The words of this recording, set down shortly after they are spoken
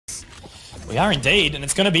We are indeed, and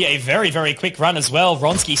it's going to be a very, very quick run as well.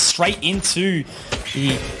 WRONSKI straight into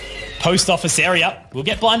the post office area. We'll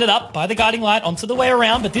get blinded up by the guiding light onto the way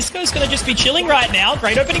around, but Disco's going to just be chilling right now.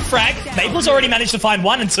 Great opening frag. Maple's already managed to find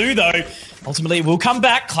 1 and 2, though. Ultimately, it will come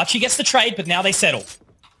back. clutchyy gets the trade, but now they settle.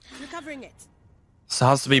 Recovering it. So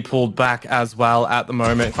has to be pulled back as well at the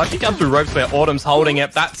moment. clutchyy comes through ropes where Autumn's holding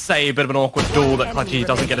it. That's a bit of an awkward duel that clutchyy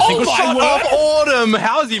doesn't get a single shot off Autumn.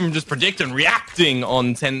 How is he even just predicting, reacting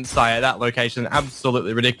on tensai at that location?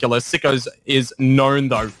 Absolutely ridiculous. Ciko's is known,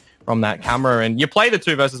 though, from that camera. And you play the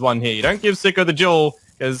 2 versus 1 here. You don't give Ciko the duel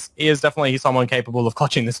because he is definitely someone capable of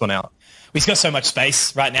clutching this one out. He's got so much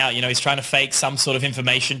space right now. You know, he's trying to fake some sort of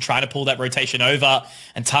information, trying to pull that rotation over.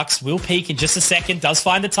 And Tux will peek in just a second, does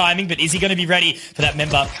find the timing, but is he going to be ready for that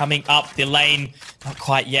member coming up the lane? Not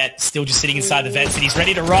quite yet. Still just sitting inside the vents, and he's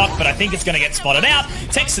ready to rock, but I think it's going to get spotted out.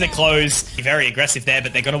 Texta to close. Very aggressive there,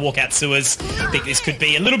 but they're going to walk out sewers. I think this could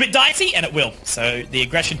be a little bit dicey, and it will. So the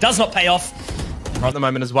aggression does not pay off. At the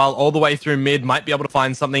moment as well, all the way through mid, might be able to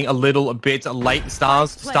find something a little bit late.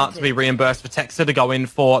 Stars start to be reimbursed for Texta to go in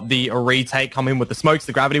for the retake, come in with the smokes,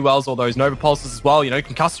 the gravity wells, all those Nova pulses as well. You know,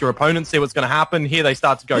 concuss your opponent, see what's going to happen. Here they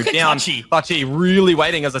start to go down. clutchyy really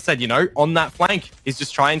waiting, as I said, you know, on that flank. He's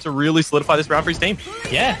just trying to really solidify this round for his team.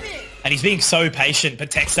 Yeah. And he's being so patient, but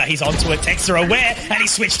Texta, he's onto it. Texta aware, and he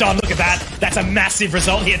switched on. Look at that. That's a massive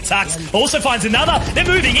result here. Tux also finds another. They're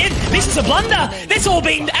moving in. This is a blunder. This all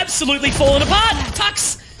been absolutely fallen apart.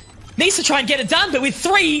 Tux needs to try and get it done, but with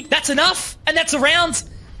 3, that's enough. And that's a round.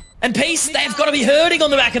 And Peace, they've got to be hurting on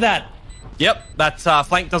the back of that. Yep, that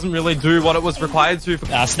flank doesn't really do what it was required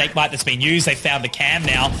to. Snake bite that's been used, they found the cam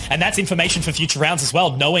now, and that's information for future rounds as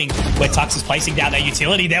well, knowing where Tux is placing down their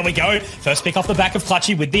utility. There we go. First pick off the back of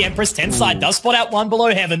clutchyy with the Empress. Tensai does spot out 1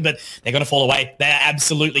 below heaven, but they're going to fall away. They're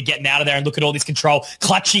absolutely getting out of there, and look at all this control.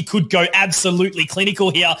 clutchyy could go absolutely clinical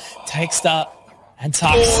here. Texta and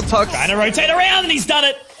Tux trying to rotate around, and he's done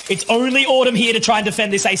it. It's only Autumn here to try and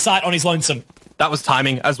defend this A site on his lonesome. That was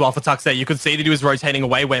timing as well for Tux there. You could see that he was rotating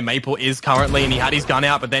away where Maple is currently, and he had his gun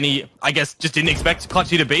out, but then he, I guess, just didn't expect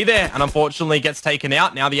clutchyy to be there, and unfortunately gets taken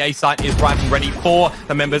out. Now the A site is ripe and ready for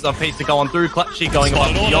the members of Peace to go on through. clutchyy going above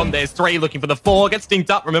and beyond. There's 3 looking for the 4. Gets stinked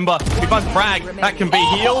up. Remember, he finds frag. That can be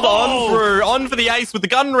healed on through. On for the ace with the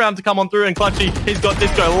gun round to come on through, and clutchyy, he's got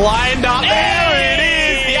Disco lined up. There it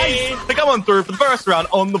is! The ace to come on through for the first round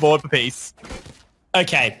on the board for Peace.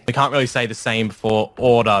 Okay. We can't really say the same for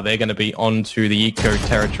Order. They're going to be onto the eco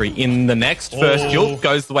territory in the next. First duel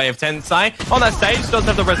goes the way of tensai. On that stage, does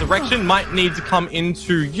have the resurrection. Might need to come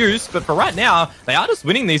into use, but for right now, they are just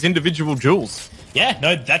winning these individual duels. Yeah,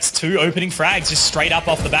 no, that's 2 opening frags just straight up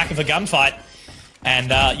off the back of a gunfight.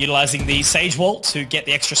 And utilizing the Sage Wall to get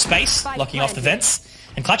the extra space, blocking off the vents.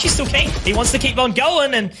 And clutchy's still keen. He wants to keep on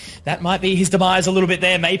going, and that might be his demise a little bit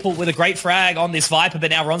there. Maple with a great frag on this Viper, but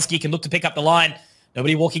now WRONSKI can look to pick up the line.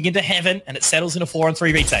 Nobody walking into heaven, and it settles in a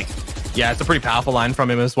 4-on-3 retake. Yeah, it's a pretty powerful line from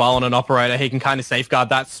him as well on an operator. He can kind of safeguard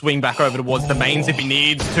that, swing back over towards the mains if he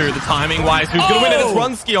needs to. The timing-wise, who's going to win it? It's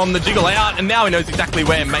WRONSKI on the jiggle out, and now he knows exactly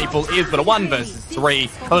where Maple is, but a 1 versus 3,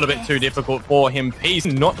 a little bit too difficult for him. Peace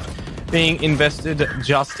not being invested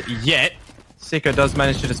just yet. Ciko does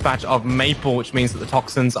manage to dispatch of Maple, which means that the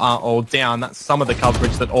toxins are all down. That's some of the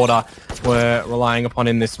coverage that Order were relying upon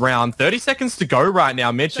in this round. 30 seconds to go right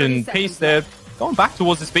now, Mitch, and Peace there going back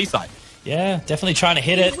towards this B side. Yeah, definitely trying to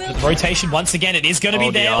hit it. The rotation, once again, it is going to be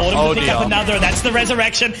there. Autumn will pick up another. That's the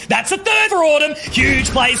resurrection. That's a 3rd for Autumn. Huge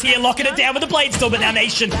plays here, locking it down with the blade still, but now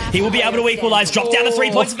Nation, he will be able to equalize. Drop down to 3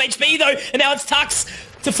 points of HP, though, and now it's Tux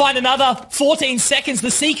to find another 14 seconds. The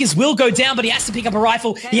Seekers will go down, but he has to pick up a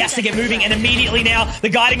rifle. He has to get moving, and immediately now, the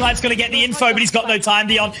guiding light's going to get the info, but he's got no time,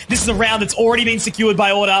 Dion. This is a round that's already been secured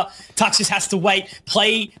by Order. Tux just has to wait,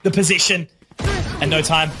 play the position. And no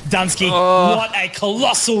time. Dunsky, what a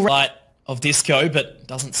colossal right of Disco, but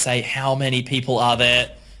doesn't say how many people are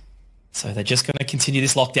there. So they're just going to continue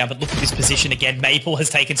this lockdown, but look at this position again. Maple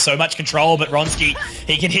has taken so much control, but WRONSKI,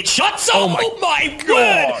 he can hit shots. Oh my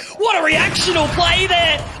word! What a reactional play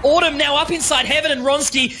there! Autumn now up inside heaven, and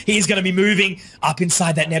WRONSKI, he's going to be moving up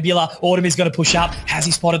inside that nebula. Autumn is going to push up. Has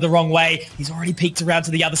he spotted the wrong way? He's already peeked around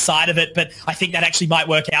to the other side of it, but I think that actually might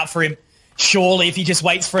work out for him. Surely, if he just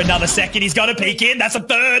waits for another second, he's got to peek in. That's a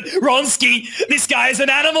 3rd. WRONSKI, this guy is an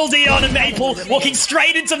animal, Dion, and Maple walking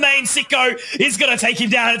straight into main. Ciko is going to take him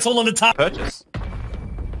down. It's all on the top. Purchase.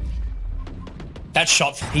 That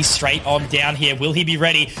shot, he's straight on down here. Will he be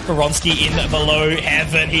ready for WRONSKI in below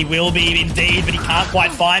heaven? He will be indeed, but he can't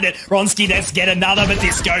quite find it. WRONSKI, let's get another, but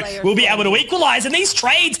Disco will be able to equalize. And these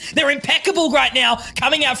trades, they're impeccable right now.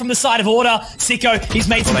 Coming out from the side of Order. Ciko, he's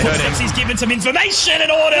made some footsteps. He's given some information,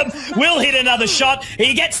 and Autumn will hit another shot.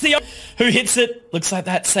 He gets the... Who hits it? Looks like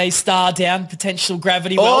that's a star down. Potential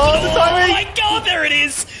gravity. Oh my God, there it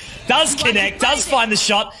is. Does connect, does find the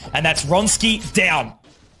shot, and that's WRONSKI down.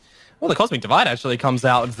 Well, the Cosmic Divide actually comes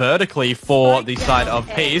out vertically for the side of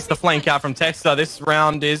Peace. The flank out from Texta. This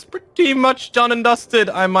round is pretty much done and dusted,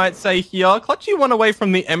 I might say here. clutchyy one away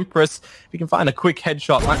from the Empress. If he can find a quick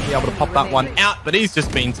headshot, might be able to pop that one out, but he's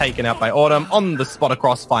just been taken out by Autumn. On the spot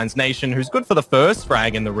across finds Nation, who's good for the first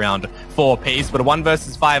frag in the round for Peace, but a 1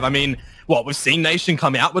 versus 5. I mean, what, we've seen Nation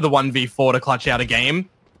come out with a 1v4 to clutch out a game.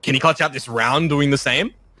 Can he clutch out this round doing the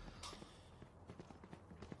same?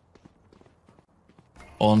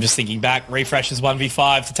 Well, I'm just thinking back. Refreshes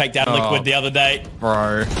 1v5 to take down Liquid the other day.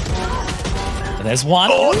 Bro. But there's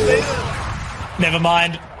one. Never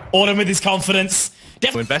mind. Autumn with his confidence.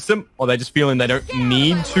 Invest them, or they're just feeling they don't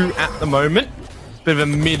need to at the moment. Bit of a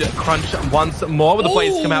mid-crunch once more with the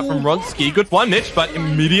plays come out from WRONSKI. Good one, Mitch, but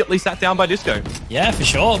immediately sat down by Disco. Yeah, for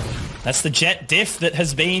sure. That's the Jet diff that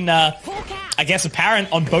has been, I guess,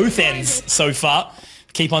 apparent on both ends so far.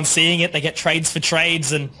 Keep on seeing it. They get trades for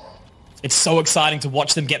trades, and it's so exciting to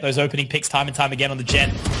watch them get those opening picks time and time again on the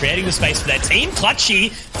Jet, creating the space for their team.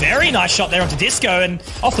 clutchyy, very nice shot there onto Disco, and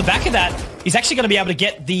off the back of that, he's actually going to be able to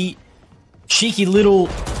get the cheeky little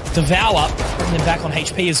Devour, bring them back on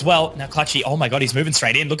HP as well. Now clutchyy, oh my God, he's moving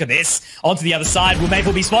straight in. Look at this. Onto the other side. Will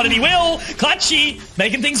Maple be spotted? He will. clutchyy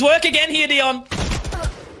making things work again here, Dion.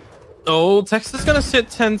 Oh, Texta's going to sit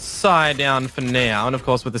tensai down for now. And of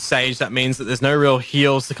course, with the Sage, that means that there's no real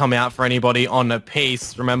heals to come out for anybody on a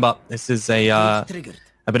piece. Remember, this is a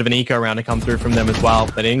bit of an eco round to come through from them as well.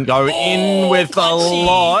 They didn't go in with a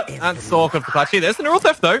lot. That's awkward for clutchyy. There's the neural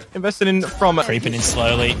theft, though. Invested in from... Creeping in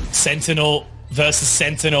slowly. Sentinel versus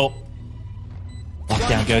Sentinel.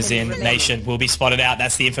 Lockdown goes in. Nation will be spotted out.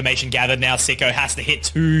 That's the information gathered now. Ciko has to hit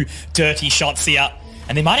 2 dirty shots here.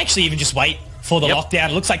 And they might actually even just wait for the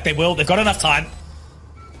lockdown. It looks like they will. They've got enough time.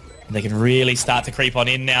 And they can really start to creep on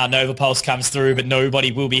in now. Nova Pulse comes through, but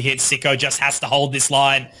nobody will be hit. Ciko just has to hold this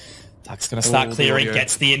line. Tuck's going to start clearing,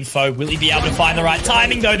 gets the info. Will he be able to find the right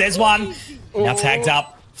timing, though? There's one. Now tagged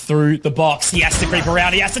up through the box. He has to creep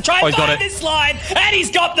around. He has to try and find this line. And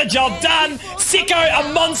he's got the job done. Ciko,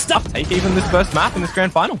 a monster. Take even this first map in this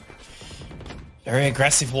grand final. Very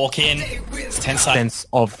aggressive walk in. It's tensai. Sense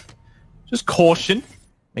of just caution,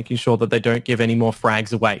 making sure that they don't give any more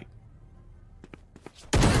frags away.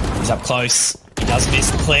 He's up close. He does miss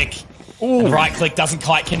the click. And the right click doesn't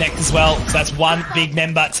quite connect as well. So that's one big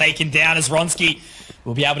member taken down as WRONSKI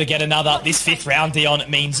will be able to get another. This 5th round, Dion,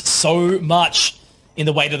 means so much in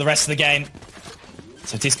the way to the rest of the game.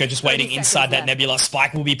 So Disco just waiting inside that Nebula.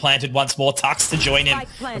 Spike will be planted once more. Tux to join in.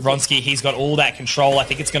 WRONSKI, he's got all that control. I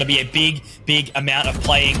think it's going to be a big, big amount of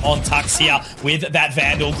playing on Tux here with that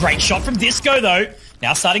Vandal. Great shot from Disco, though.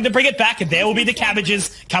 Now starting to bring it back, and there will be the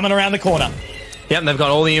cabbages coming around the corner. Yep, and they've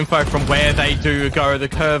got all the info from where they do go. The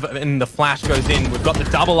curve and the flash goes in. We've got the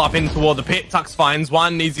double up in toward the pit. Tux finds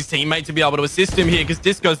one, needs his teammate to be able to assist him here because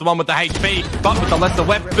Disco's the one with the HP, but with the lesser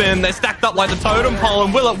weapon. They're stacked up like the totem pole,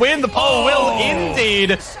 and will it win? The pole will indeed.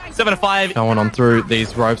 7-5. Going on through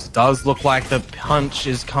these ropes. Does look like the punch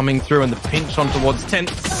is coming through, and the pinch on towards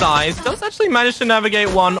tensai. Does actually manage to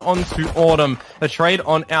navigate one onto Autumn. The trade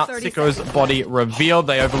on out Ciko's body revealed.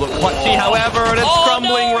 They overlook clutchyy, however, and it's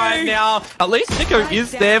crumbling right now. At least Ciko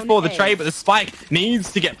is there for the trade, but the spike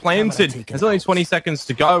needs to get planted. There's only 20 seconds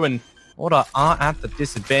to go, and Order are at the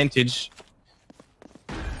disadvantage.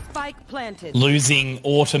 Spike planted. Losing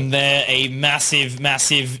Autumn there, a massive,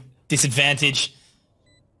 massive disadvantage.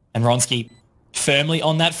 And WRONSKI firmly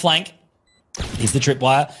on that flank. Here's the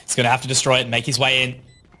tripwire. He's going to have to destroy it and make his way in.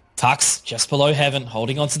 Tux just below heaven,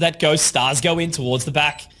 holding onto that ghost. Stars go in towards the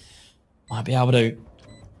back. Might be able to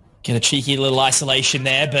get a cheeky little isolation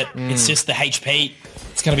there, but it's just the HP.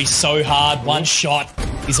 It's going to be so hard. One shot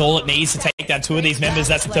is all it needs to take down 2 of these members.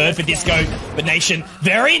 That's the 3rd for Disco. But Nation,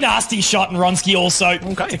 very nasty shot, and WRONSKI also.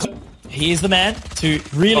 Okay. He is the man to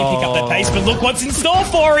really pick up that pace, but look what's in store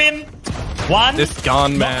for him. 1, this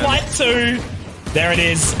gun, man. Not quite 2. There it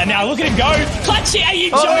is. And now look at him go. clutchyy, are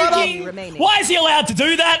you joking? Why is he allowed to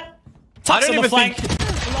do that? Tucks on the flank.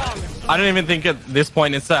 I don't even think at this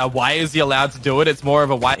point it's why is he allowed to do it. It's more of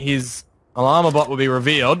a why his alarm bot will be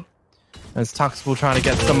revealed. As Tux will try to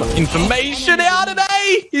get some information out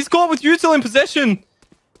today. He's caught with Util in possession.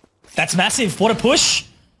 That's massive. What a push.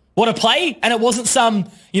 What a play. And it wasn't some,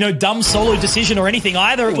 you know, dumb solo decision or anything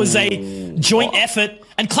either. It was a joint effort.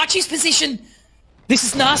 And clutchy's position. This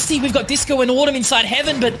is nasty. We've got Disco and Autumn inside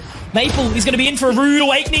heaven, but Maple is going to be in for a rude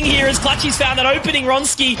awakening here as clutchy's found that opening.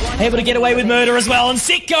 WRONSKI able to get away with murder as well. And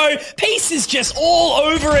Ciko, Peace is just all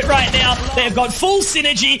over it right now. They've got full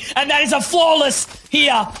synergy, and that is a flawless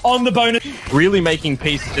here on the bonus. Really making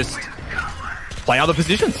Peace just play other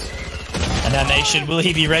positions. And now Nation, will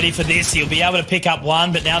he be ready for this? He'll be able to pick up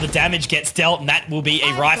one, but now the damage gets dealt, and that will be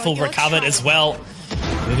a rifle recovered as well.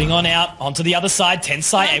 Moving on out, onto the other side.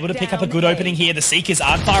 Tensai able to pick up a good opening here. The Seekers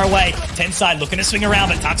aren't far away. Tensai looking to swing around,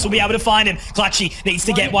 but Tux will be able to find him. clutchyy needs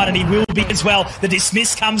to get one, and he will be as well. The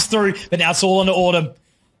dismiss comes through, but now it's all on to Autumn.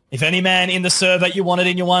 If any man in the server you wanted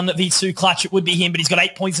in your 1v2 clutch, it would be him, but he's got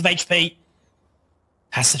 8 points of HP.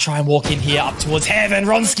 Has to try and walk in here up towards heaven.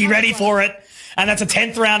 WRONSKI ready for it. And that's a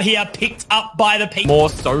 10th round here, picked up by the Peak. More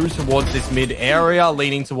so towards this mid area,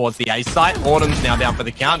 leaning towards the A site. Autumn's now down for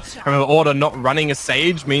the count. Remember, Autumn not running a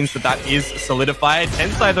Sage means that that is solidified.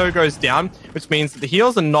 Tensai, though, goes down, which means that the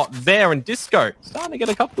heals are not there. And Disco starting to get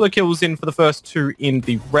a couple of kills in for the first 2 in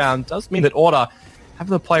the round. Does mean that Order have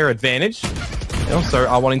the player advantage. They also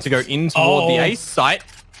are wanting to go in toward the A site.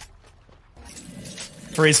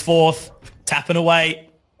 For his 4th, tapping away.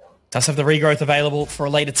 Does have the regrowth available for a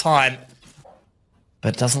later time.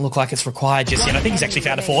 But it doesn't look like it's required just yet. I think he's actually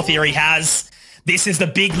found a 4th here. He has. This is the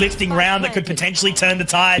big lifting round that could potentially turn the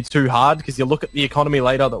tide. It's too hard because you look at the economy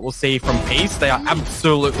later that we'll see from Peace. They are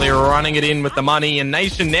absolutely running it in with the money. And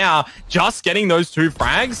Nation now just getting those 2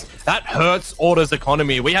 frags. That hurts Order's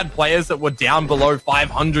economy. We had players that were down below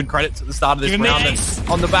 500 credits at the start of this round. And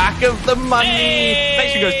on the back of the money.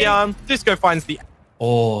 Nation goes down. Disco finds the...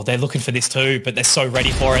 Oh, they're looking for this too, but they're so ready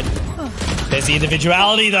for it. There's the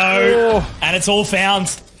individuality, though, and it's all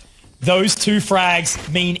found. Those 2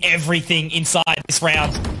 frags mean everything inside this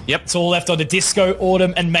round. Yep. It's all left on the Disco,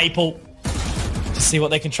 Autumn, and Maple to see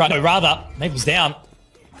what they can try. No, rather, Maple's down.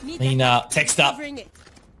 Texta.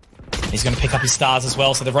 He's going to pick up his stars as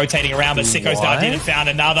well, so they're rotating around, but Ciko's dived in and found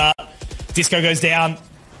another. Disco goes down.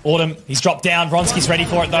 Autumn, he's dropped down. WRONSKI's ready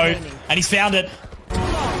for it, though, and he's found it.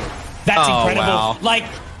 That's incredible. Wow. Like,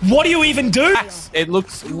 what do you even do? It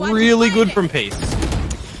looks really good from Peace.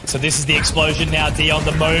 So this is the explosion now, Dion.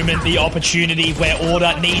 The moment, the opportunity where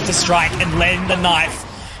Order need to strike and lend the knife.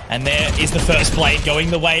 And there is the first blade going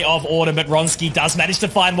the way of Order, but WRONSKI does manage to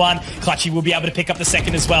find one. clutchyy will be able to pick up the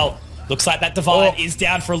second as well. Looks like that divide is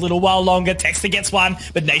down for a little while longer. Texta gets one,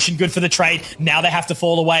 but Nation good for the trade. Now they have to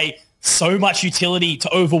fall away. So much utility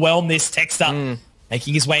to overwhelm this. Texta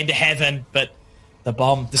making his way into heaven, but the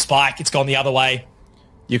bomb, the spike, it's gone the other way.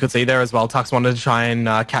 You could see there as well, Tux wanted to try and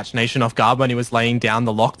catch Nation off guard when he was laying down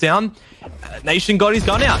the lockdown. Nation got his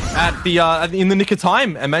gun out at the in the nick of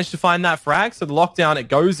time and managed to find that frag. So the lockdown, it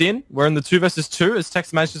goes in. We're in the 2 versus 2 as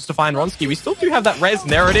Texta manages to find WRONSKI. We still do have that res,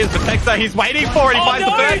 and there it is. But Texta, he's waiting for it. He finds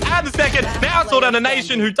the first and the second. Now it's all down to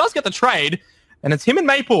Nation, who does get the trade. And it's him and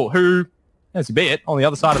Maple, who, as you be it, on the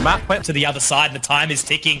other side of the map. Went to the other side, and the time is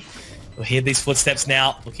ticking. We'll hear these footsteps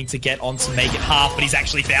now, looking to get on to make it half, but he's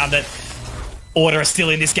actually found it. Order is still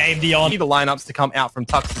in this game, Dion. The lineups to come out from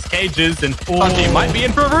Tux's cages, and clutchyy might be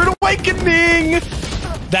in for a rude awakening.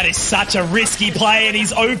 That is such a risky play, and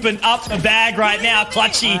he's opened up a bag right now.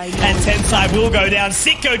 clutchyy and Tensai will go down.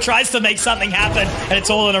 Ciko tries to make something happen, and it's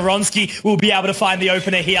all on a WRONSKI. We'll be able to find the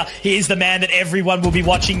opener here. Here's the man that everyone will be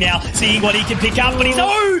watching now, seeing what he can pick up, but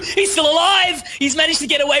he's still alive. He's managed to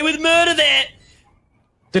get away with murder there.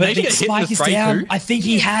 Did he get hit in the spray too? I think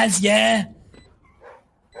he has, yeah.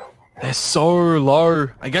 They're so low.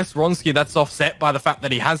 I guess WRONSKI, that's offset by the fact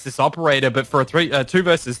that he has this operator, but for a 2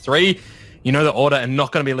 versus 3, you know the Order are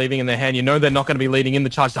not going to be leaving in their hand. You know they're not going to be leading in the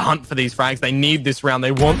charge to hunt for these frags. They need this round.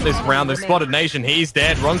 They want this round. They've spotted Nation. He's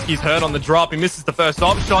dead. WRONSKI's hurt on the drop. He misses the first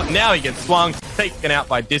op shot. Now he gets swung, taken out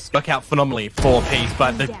by Disc. Work out phenomenally for Peace,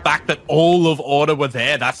 but the fact that all of Order were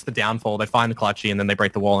there, that's the downfall. They find the clutchyy and then they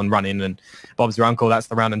break the wall and run in, and Bob's your uncle. That's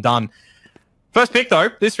the round and done. First pick, though,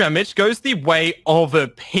 this round, Mitch, goes the way of a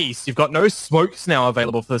Peace. You've got no smokes now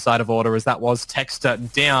available for the side of Order, as that was Texta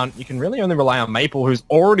down. You can really only rely on Maple, who's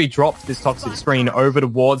already dropped this toxic screen over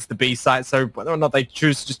towards the B site. So whether or not they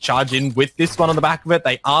choose to just charge in with this one on the back of it,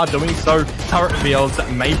 they are doing so. Turret reveals that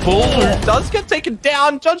Maple does get taken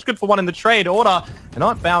down. Judge good for one in the trade. Order, they're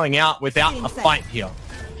not bowing out without a fight here.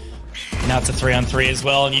 Now it's a 3-on-3 as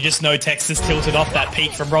well, and you just know Texas tilted off that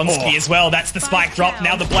peak from WRONSKI as well. That's the spike drop.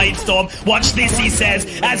 Now the Blade Storm. Watch this, he says,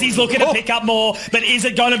 as he's looking to pick up more. But is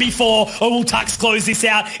it going to be 4, or will Tux close this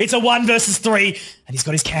out? It's a 1 versus 3, and he's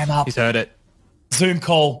got his cam up. He's heard it. Zoom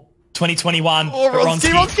call, 2021.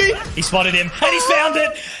 WRONSKI. He spotted him, and he's found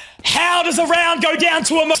it. How does a round go down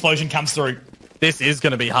to a explosion comes through? This is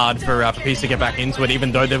going to be hard for Peace to get back into it,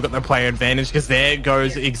 even though they've got the player advantage, because there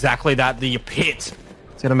goes exactly that. The pit.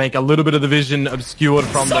 It's going to make a little bit of the vision obscured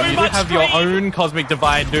from them. You do have your own cosmic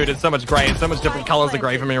divide, dude. It's so much grey. It's so much different colors of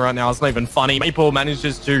grey for me right now. It's not even funny. Maple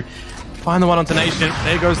manages to find the one onto Nation.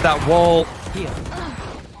 There goes that wall.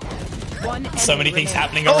 So many things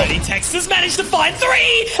happening already. Texta's managed to find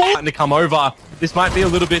 3! Starting to come over. This might be a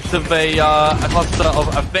little bit of a cluster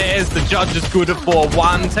of affairs. The judge is good for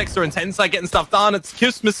 1. Texta and Tensai getting stuff done. It's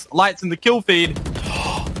Christmas lights in the kill feed.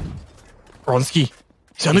 WRONSKI.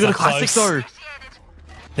 He's only got a classic though.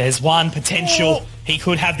 There's one potential. He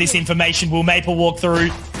could have this information. Will Maple walk through?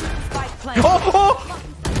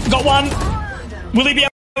 Got one. Will he be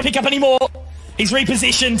able to pick up any more? He's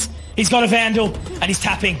repositioned. He's got a Vandal. And he's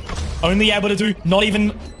tapping. Only able to do not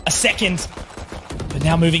even a second. But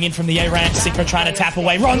now moving in from the A ramp. Ciko trying to tap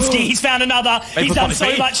away. WRONSKI, he's found another. He's done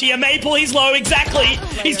so much here. Maple, he's low. Exactly.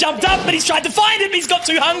 He's jumped up, but he's tried to find him. He's got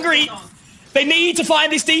too hungry. They need to find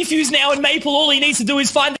this defuse now. And Maple, all he needs to do is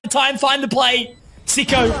find the time, find the play.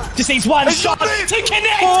 Ciko just needs one shot to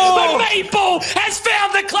connect, but Maple has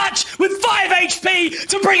found the clutch with 5 HP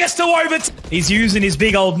to bring us to overtime. He's using his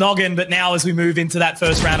big old noggin, but now as we move into that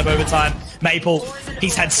first round of overtime, Maple,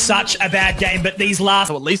 he's had such a bad game, but these last...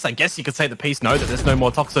 So at least I guess you could say the Peace know that there's no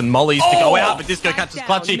more toxin mollies to go out, but Disco catches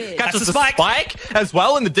clutchyy, catches the spike as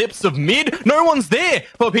well in the dips of mid. No one's there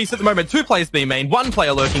for Peace at the moment. 2 players being main, 1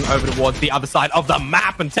 player lurking over towards the other side of the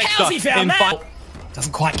map, and Texta in fight.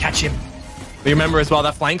 Doesn't quite catch him. We remember as well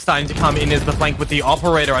that flank starting to come in is the flank with the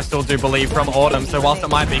operator, I still do believe, from Autumn. So whilst it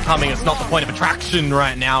might be coming, it's not the point of attraction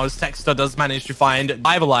right now, as Texta does manage to find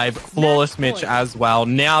alive, flawless Mitch as well.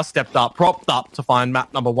 Now stepped up, propped up to find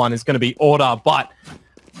map number 1 is going to be Order. But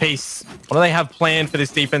Peace, what do they have planned for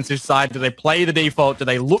this defensive side? Do they play the default? Do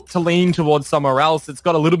they look to lean towards somewhere else? It's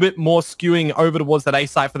got a little bit more skewing over towards that A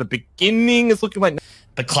site for the beginning. It's looking like...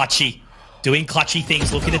 But clutchyy. Doing clutchy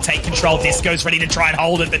things, looking to take control. Disco's ready to try and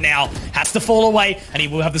hold it, but now has to fall away, and he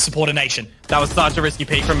will have the support of Nation. That was such a risky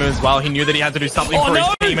peek from him as well. He knew that he had to do something for his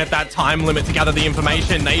team at that time limit to gather the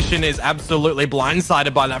information. Nation is absolutely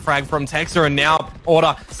blindsided by that frag from Texta, and now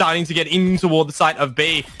Order starting to get in toward the site of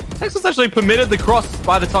B. Texta's actually permitted the cross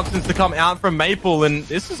by the Toxins to come out from Maple, and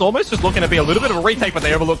this is almost just looking to be a little bit of a retake, but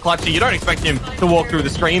they overlook clutchyy. You don't expect him to walk through the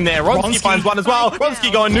screen there. WRONSKI finds one as well.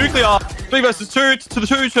 WRONSKI going nuclear. 3 versus 2 to the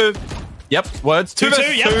 2. Yep, words. 2 versus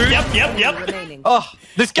 2. Yep. Oh,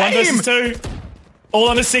 this game. 1 versus 2. All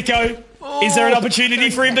on a Ciko. Is there an opportunity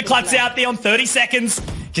for him to clutch out there on 30 seconds?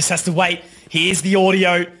 Just has to wait. Here's the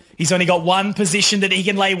audio. He's only got 1 position that he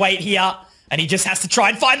can lay weight here. And he just has to try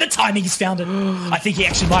and find the timing. He's found it. I think he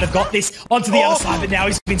actually might have got this onto the other side, but now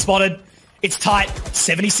he's been spotted. It's tight.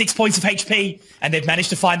 76 points of HP. And they've managed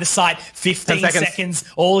to find the site. 15 seconds.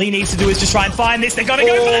 All he needs to do is just try and find this. They've got to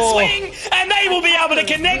go for the swing. And they will be able to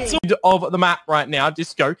connect. Of the map right now.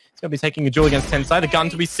 Disco is going to be taking a duel against Tensai. The gun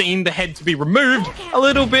to be seen. The head to be removed. A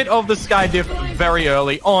little bit of the sky diff very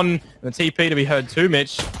early on. And the TP to be heard too,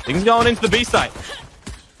 Mitch. Things going into the B site.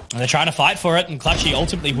 And they're trying to fight for it, and clutchyy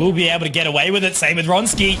ultimately will be able to get away with it. Same with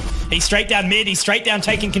WRONSKI. He's straight down mid. He's straight down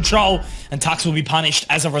taking control. And Tux will be punished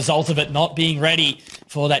as a result of it, not being ready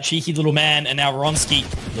for that cheeky little man. And now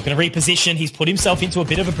WRONSKI looking to reposition. He's put himself into a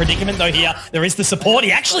bit of a predicament, though, here. There is the support.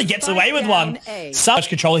 He actually gets away with one. Such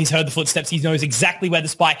control. He's heard the footsteps. He knows exactly where the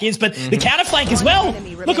spike is. But the counter flank as well.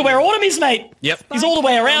 Look at where Autumn is, mate. Yep. He's all the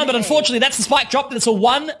way around, but unfortunately, that's the spike drop. It's a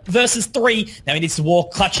 1 versus 3. Now he needs to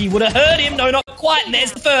walk. clutchyy would have hurt him. No, not quite. And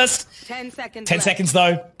there's the first. 10 seconds. 10 seconds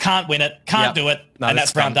though. Can't win it. Can't do it. No, and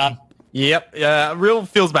that's round done. Yep. Real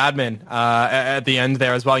feels bad, man. At the end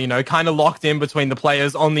there as well, you know, kind of locked in between the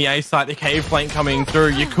players on the A site, the cave flank coming through.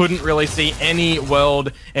 You couldn't really see any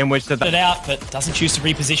world in which to it out, but doesn't choose to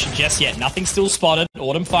reposition just yet. Nothing still spotted.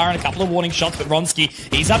 Autumn firing a couple of warning shots, but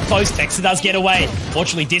WRONSKI, he's up close. Texta does get away.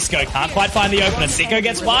 Fortunately, Disco can't quite find the opener. Ciko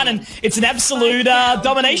gets one, and it's an absolute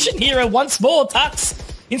domination here once more. Tux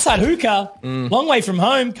inside hookah, long way from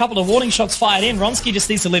home. Couple of warning shots fired in. WRONSKI just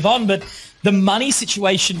needs to live on, but the money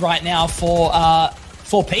situation right now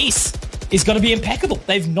for Peace is going to be impeccable.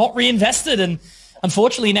 They've not reinvested, and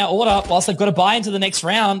unfortunately now Order, whilst they've got to buy into the next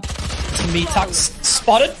round, it's going to be Tux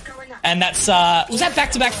spotted, and that's was that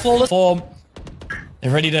back-to-back flawless form.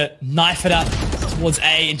 They're ready to knife it up towards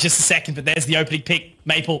A in just a second, but there's the opening pick.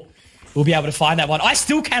 Maple will be able to find that one. I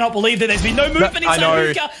still cannot believe that there's been no movement inside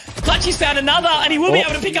hookah. clutchy's found another, and he will be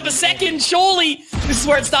able to pick up a second, surely. This is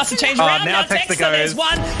where it starts to change around. Now Texta, there's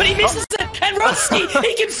one, but he misses it. And WRONSKI,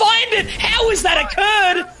 he can find it. How has that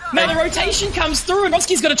occurred? Now the rotation comes through and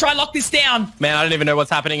WRONSKI's got to try and lock this down. Man, I don't even know what's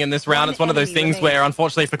happening in this round. It's one of those things where,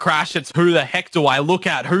 unfortunately for Crash, it's who the heck do I look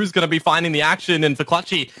at? Who's going to be finding the action? And for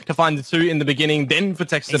clutchyy to find the two in the beginning, then for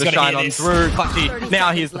Texta to shine on through. clutchyy,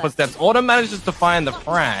 now here's the footsteps. Autumn manages to find the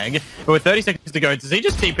frag. But with 30 seconds to go, does he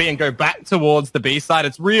just TP and go back towards the B side?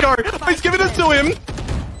 It's real. He's giving it to him.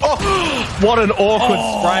 Oh, what an awkward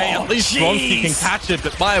spray. At least WRONSKI can catch it,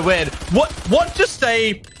 but my word, what just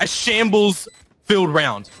a shambles-filled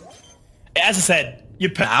round. As I said, you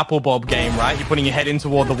put the apple bob game, right? You're putting your head in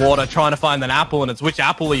toward the water, trying to find an apple, and it's which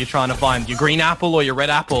apple are you trying to find? Your green apple or your red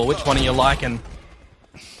apple? Which one are you liking?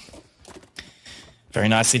 Very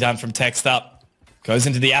nicely done from Texta. Goes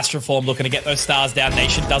into the Astroform, looking to get those stars down.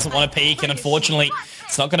 Nation doesn't want to peek, and unfortunately,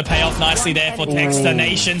 it's not going to pay off nicely there for Texta.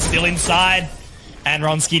 Nation still inside. And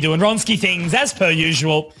WRONSKI doing WRONSKI things as per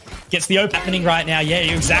usual. Gets the open happening right now. Yeah,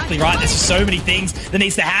 you're exactly right. There's just so many things that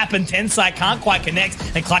needs to happen. Tensai can't quite connect,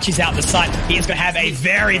 and clutchy's out the side. He is going to have a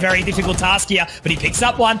very, very difficult task here, but he picks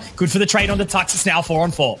up one. Good for the trade on the Tux. It's now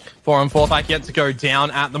 4-on-4. 4-on-4 back yet to go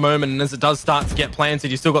down at the moment, and as it does start to get planted,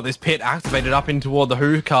 you still got this pit activated up in toward the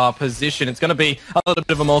hookah position. It's going to be a little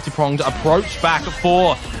bit of a multi-pronged approach back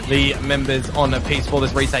for the members on a piece for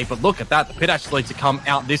this retake, but look at that. The pit actually to come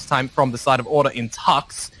out this time from the side of Order in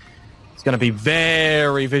Tux. It's going to be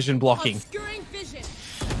very vision blocking.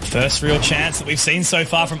 First real chance that we've seen so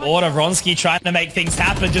far from Order. WRONSKI trying to make things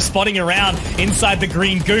happen, just spotting around inside the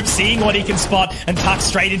green goop, seeing what he can spot, and Puck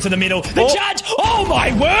straight into the middle. The judge, oh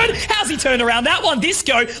my word! How's he turned around that one?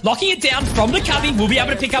 Disco, locking it down from the cubby, will be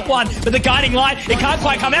able to pick up one, but the guiding light, it can't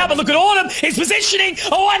quite come out, but look at Autumn, his positioning,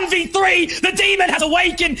 a 1v3, the demon has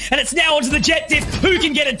awakened, and it's now onto the jet diff. Who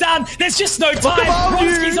can get it done? There's just no time.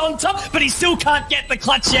 WRONSKI's on top, but he still can't get the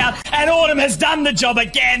clutch out, and Autumn has done the job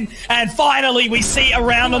again, and finally we see a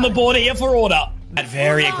round on the board here for Order. That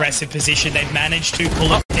very aggressive position, they've managed to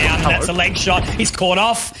pull it down, and that's a leg shot. He's caught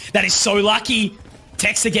off. That is so lucky.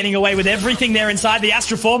 Texta getting away with everything there inside the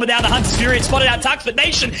Astroform, but now the Hunter's Fury had spotted out Tux, but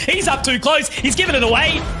Nation, he's up too close. He's given it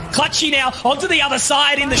away. clutchyy now onto the other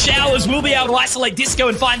side in the showers. Will be able to isolate Disco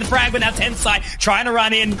and find the frag, but now tensai trying to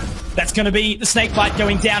run in. That's going to be the snake bite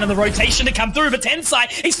going down and the rotation to come through, but tensai,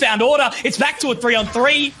 he's found Order. It's back to a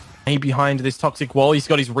 3-on-3. Behind this toxic wall, he's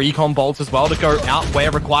got his recon bolts as well to go out where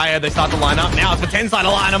required. They start to line up. Now it's for tensai to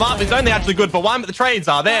line him up. It's only actually good for one, but the trades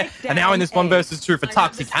are there. And now in this 1 versus 2 for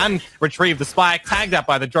Tux, he can retrieve the spike, tagged out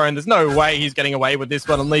by the drone. There's no way he's getting away with this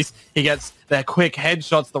one. At least he gets their quick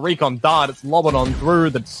headshots. The recon dart, it's lobbing on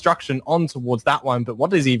through, the destruction on towards that one. But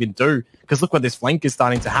what does he even do? Because look where this flank is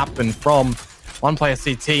starting to happen from one player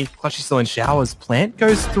CT. clutchyy still in showers. Plant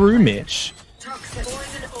goes through Mitch.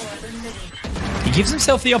 He gives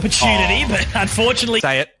himself the opportunity, but unfortunately...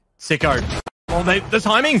 Say it. Ciko. Well, the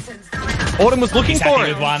timing. Autumn was looking for it.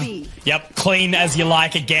 With one. Yep, clean as you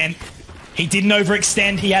like again. He didn't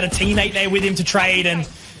overextend. He had a teammate there with him to trade, and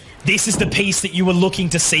this is the piece that you were looking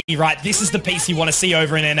to see, right? This is the piece you want to see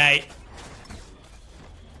over in NA.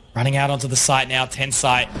 Running out onto the site now,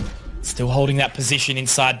 tensai. Still holding that position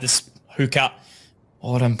inside this hookah.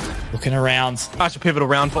 Autumn looking around. Such a pivotal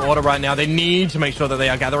round for Order right now. They need to make sure that they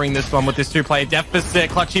are gathering this one with this two-player deficit.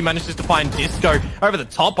 clutchyy manages to find Disco over the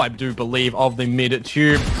top, I do believe, of the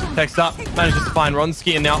mid-tube. Texta manages to find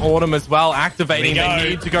WRONSKI, and now Autumn as well activating. They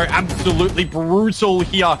need to go absolutely brutal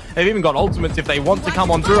here. They've even got ultimates if they want to come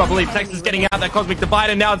on through. I believe Texta's getting out that Cosmic Divide,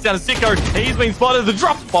 and now it's down to Ciko. He's been spotted. The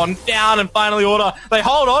drop spawn down, and finally Order. They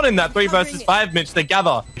hold on in that 3 versus 5, Mitch. They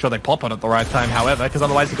gather. Make sure they pop on at the right time, however, because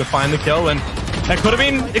otherwise they could find the kill, and it could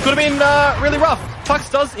have been really rough.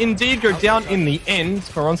 Tux does indeed go down in the end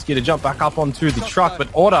for WRONSKI to jump back up onto the truck, but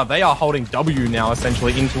Order, they are holding W now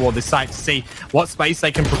essentially in toward this site to see what space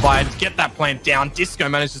they can provide to get that plant down. Disco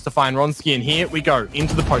manages to find WRONSKI, and here we go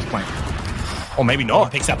into the post plant. Or maybe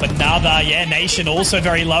not. Picks up another. Yeah, Nation also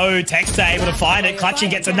very low. Texta able to find it. clutchyy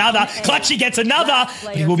gets another. clutchyy gets another.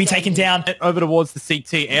 But he will be taken down. Over towards the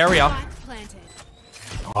CT area.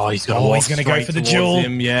 Oh, he's going to go for the jewel.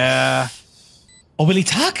 Yeah. Or will he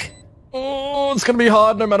tuck? Oh, it's going to be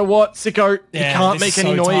hard no matter what. Ciko, you can't make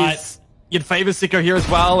any noise. Tight. You'd favor Ciko here as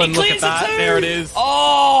well, and look at that. There it is.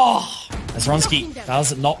 Oh! As WRONSKI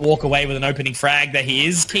does not walk away with an opening frag there, he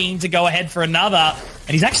is keen to go ahead for another, and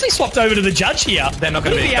he's actually swapped over to the judge here. They're not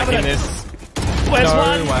going to be expecting this. Where's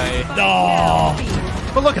one? No way. Oh!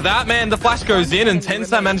 But look at that, man. The flash goes in, and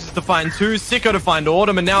tensai manages to find 2, Ciko to find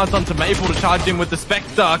Autumn, and now it's on to Maple to charge in with the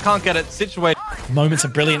Spectre. Can't get it situated. Moments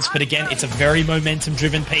of brilliance, but again, it's a very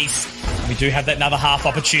momentum-driven piece. We do have that another half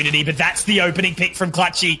opportunity, but that's the opening pick from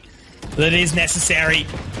clutchyy. That is necessary.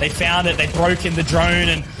 They found it. They've broken the drone,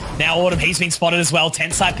 and now Autumn, he's been spotted as well.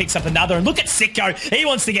 Tensai picks up another, and look at Ciko. He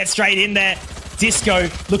wants to get straight in there. Disco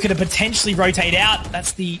looking to potentially rotate out.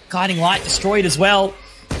 That's the guiding light destroyed as well.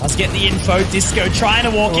 Let's get the info. Disco trying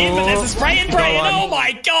to walk in, but there's a spray and pray. And oh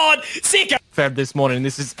my god, Ciko. Feb this morning.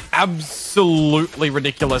 This is absolutely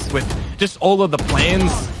ridiculous with just all of the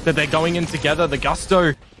plans that they're going in together. The gusto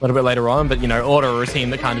a little bit later on, but you know, order a team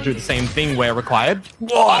that kind of do the same thing where required.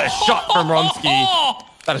 What a shot from WRONSKI.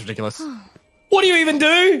 That is ridiculous. What do you even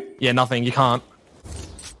do? Yeah, nothing. You can't.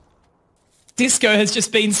 Disco has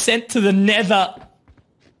just been sent to the nether.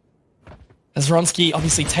 As WRONSKI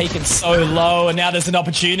obviously taken so low, and now there's an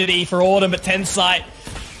opportunity for Autumn, but tensai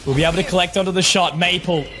will be able to collect onto the shot.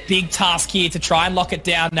 Maple, big task here to try and lock it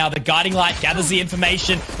down. Now the guiding light gathers the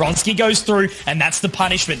information. WRONSKI goes through, and that's the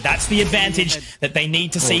punishment. That's the advantage that they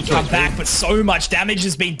need to see come back, but so much damage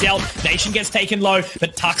has been dealt. Nation gets taken low,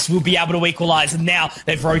 but Tux will be able to equalize, and now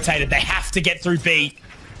they've rotated. They have to get through B,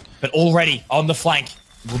 but already on the flank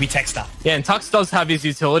will be Texta. Yeah, and Tux does have his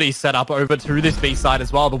utility set up over to this B side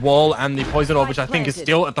as well. The wall and the poison orb, which I think is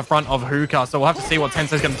still at the front of Hookah. So we'll have to see what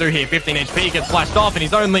tensai's going to do here. 15 HP gets flashed off, and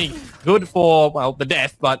he's only good for, well, the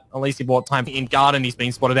death, but at least he bought time in garden. He's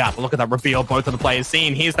been spotted out. But look at that reveal both of the players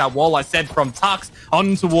seen. Here's that wall I said from Tux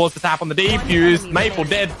on towards the tap on the defuse. Maple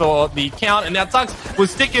dead for the count, and now Tux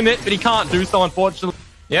was sticking it, but he can't do so, unfortunately.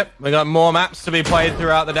 Yep, we got more maps to be played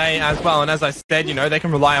throughout the day as well. And as I said, you know, they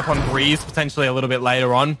can rely upon Breeze potentially a little bit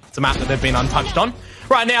later on. It's a map that they've been untouched on.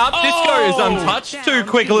 Right now, Disco is untouched. Two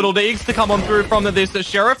quick little digs to come on through from this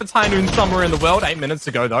Sheriff. It's high noon somewhere in the world. 8 minutes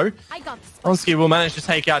to go, though. WRONSKI will manage to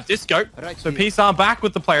take out Disco. So Peace are back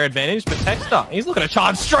with the player advantage. But Texta, he's looking to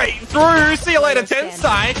charge straight through. See you later,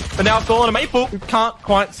 tensai. But now it's all on a Maple, who can't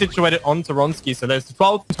quite situate it onto WRONSKI. So there's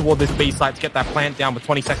 12 toward this B site to get that plant down with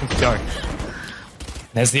 20 seconds to go.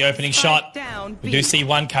 There's the opening shot. We do see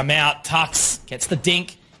one come out. Tux gets the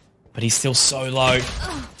dink, but he's still so low.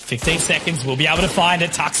 15 seconds. We'll be able to find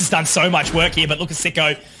it. Tux has done so much work here, but look at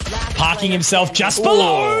Ciko parking himself just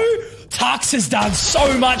below. Tux has done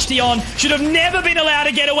so much, Dion. Should have never been allowed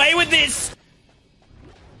to get away with this.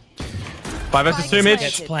 5 versus 2, Mitch.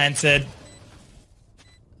 Gets planted.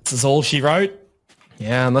 This is all she wrote.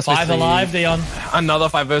 Yeah, unless we 5 see alive, Dion. Another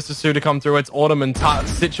 5 versus 2 to come through. It's Autumn and Tux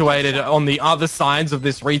situated on the other sides of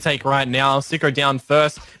this retake right now. Ciko down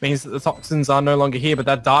first means that the toxins are no longer here, but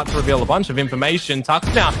that dart to reveal a bunch of information.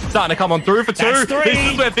 Tux now starting to come on through for 2.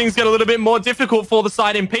 This is where things get a little bit more difficult for the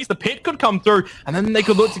side in peace. The pit could come through, and then they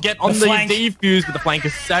could look to get on the defuse, but the flank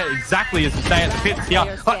is exactly as they stay at the pits here.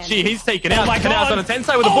 clutchyy, he's taken out. Taken out on a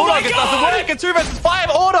tensai with a bulldog. It doesn't work. And 2 versus 5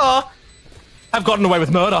 order have gotten away with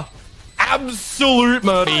murder. Absolute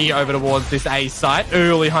murder over towards this A site.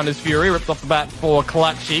 Early Hunter's Fury ripped off the bat for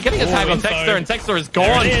clutchyy. Getting a tag on Texta, and Texta is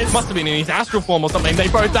gone. Must have been in his astral form or something. They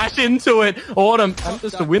both dash into it. Autumn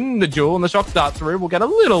just to win the duel, and the shock dart through will get a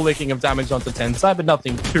little licking of damage onto tensai, but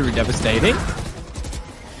nothing too devastating.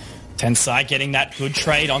 Tensai getting that good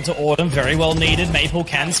trade onto Autumn. Very well needed. Maple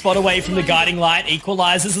can spot away from the guiding light.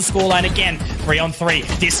 Equalizes the scoreline again. 3 on 3.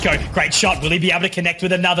 Disco, great shot. Will he be able to connect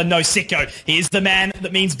with another? No, Ciko. Here's the man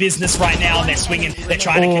that means business right now. And they're swinging. They're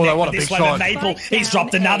trying to connect with this one. Maple, he's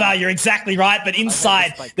dropped another. You're exactly right. But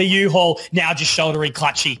inside the U-Haul, now just shouldering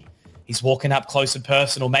clutchyy. He's walking up close and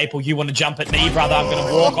personal. Maple, you want to jump at me, brother? I'm going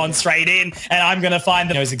to walk on straight in, and I'm going to find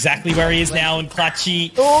him. He knows exactly where he is now, and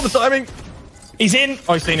clutchyy. Oh, the timing. He's in.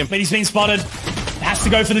 Oh, he's seen him. But he's been spotted. Has to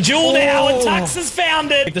go for the duel now, and Tux has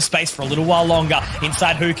found it. The space for a little while longer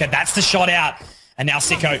inside Hookah. That's the shot out. And now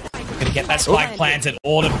Ciko going to get that spike planted.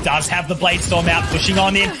 Autumn does have the Blade Storm out, pushing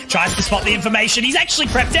on in. Tries to spot the information. He's actually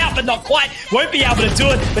prepped out, but not quite. Won't be able to do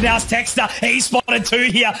it. But now it's Texta. He's spotted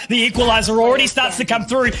 2 here. The equalizer already starts to come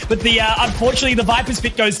through. But the unfortunately, the Viper's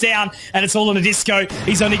pit goes down, and it's all on a Disco.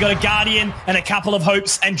 He's only got a Guardian and a couple of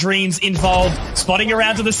hopes and dreams involved. Spotting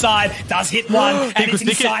around to the side. Does hit one, and it's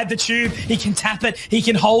inside the tube. He can tap it. He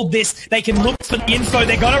can hold this. They can look for the info.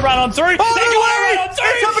 They're going to run on through. They're going to run on through.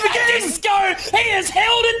 Disco, he has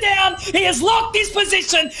held it down. He has locked his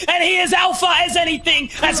position, and he is alpha as anything.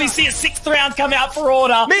 As we see a 6th round come out for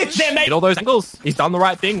order. Mitch, get all those angles. He's done the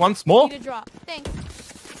right thing once more.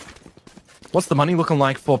 What's the money looking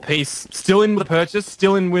like for Peace? Still in with the purchase,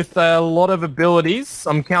 still in with a lot of abilities.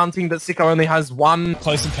 I'm counting that Ciko only has 1.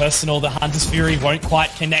 Close and personal. The Hunter's Fury won't quite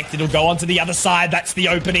connect. It'll go on to the other side. That's the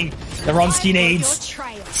opening that WRONSKI needs.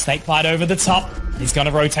 Snakebite over the top. He's going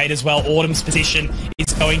to rotate as well. Autumn's position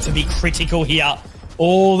is going to be critical here.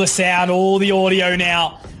 All the sound, all the audio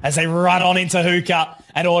now as they run on into Hookah.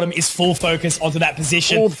 And Autumn is full focus onto that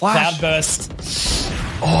position. Cloudburst.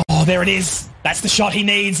 Oh, there it is. That's the shot he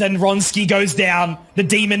needs, and WRONSKI goes down. The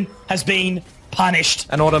demon has been punished.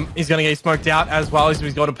 And Autumn is going to get smoked out as well, as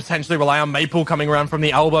he's got to potentially rely on Maple coming around from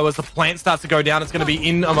the elbow as the plant starts to go down. It's going to be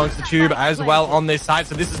in amongst the tube as well on this side.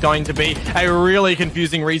 So this is going to be a really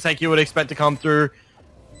confusing retake you would expect to come through.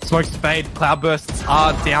 Smokes to fade, cloudbursts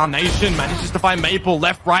are down. Nation manages to find Maple,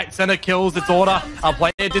 left, right, center kills. It's Order.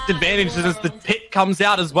 Player disadvantage as the pit comes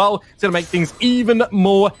out as well. It's going to make things even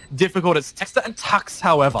more difficult. It's Texta and Tux,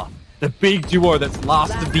 however. The big duo that's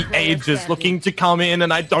lasted the ages looking to come in,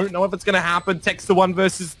 and I don't know if it's going to happen. Texta 1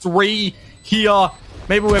 versus 3 here.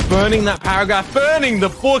 Maybe we're burning that paragraph, burning the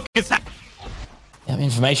book. It's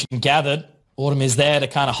information gathered. Autumn is there to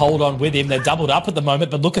kind of hold on with him. They're doubled up at the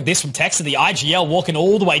moment, but look at this from Texta, the IGL walking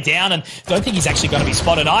all the way down, and don't think he's actually going to be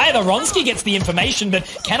spotted either. WRONSKI gets the information, but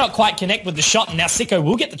cannot quite connect with the shot, and now Ciko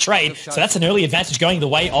will get the trade, so that's an early advantage going the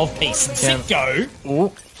way of Peace. And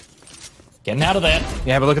Ciko getting out of there.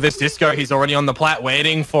 Yeah, but look at this Disco. He's already on the plat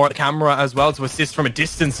waiting for the camera as well to assist from a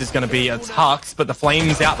distance. Is going to be a Tux, but the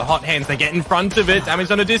flames out, the hot hands, they get in front of it. Damage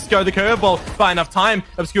on a Disco. The curveball by enough time.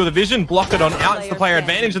 Obscure the vision. Block it on out. It's the player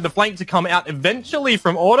advantage of the flank to come out eventually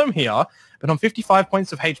from Autumn here. But on 55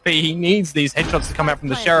 points of HP, he needs these headshots to come out from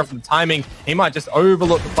the Sheriff and the timing. He might just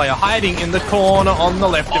overlook the player hiding in the corner on the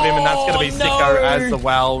left of him, and that's going to be Ciko as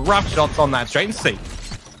well. Rough shots on that straight and see.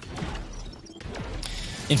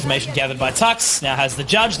 Information gathered by Tux. Now has the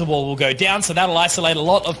judge. The wall will go down, so that'll isolate a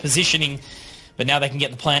lot of positioning. But now they can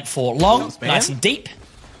get the plant for long, nice and deep.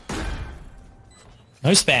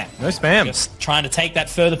 No spam. No spam. Just trying to take that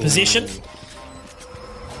further position.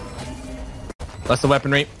 That's the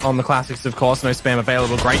weaponry on the classics, of course. No spam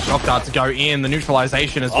available. Great shock dart to go in. The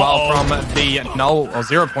neutralization as well from the null or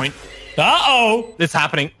 0 point. It's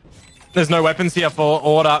happening. There's no weapons here for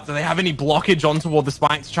Order. Do they have any blockage on toward the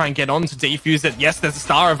spike to try and get on to defuse it? Yes, there's a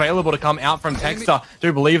star available to come out from Texta.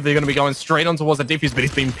 Do believe they're going to be going straight on towards the defuse, but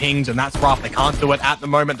he's been pinged, and that's rough. They can't do it at the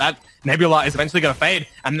moment. That Nebula is eventually going to fade,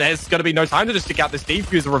 and there's going to be no time to just stick out this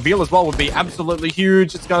defuse. The reveal as well would be absolutely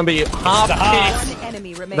huge. It's going to be half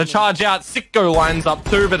kick. The charge out. Ciko lines up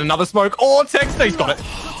too, but another smoke. Oh, Texta, he's got it.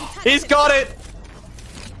 He's got it.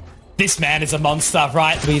 This man is a monster,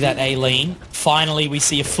 right? Be that A-lean. Finally, we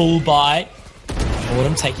see a full buy.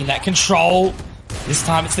 Autumn taking that control. This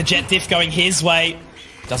time it's the jet diff going his way.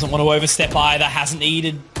 Doesn't want to overstep either. Hasn't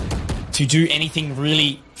needed to do anything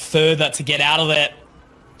really further to get out of there.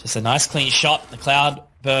 Just a nice clean shot. The cloud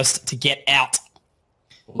burst to get out.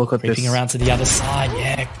 Look at Creeping around to the other side.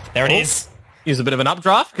 Yeah, there it is. Use a bit of an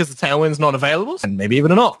updraft because the tailwind's not available, and maybe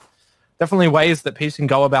even a not. Definitely ways that Peace can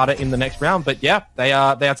go about it in the next round, but yeah, they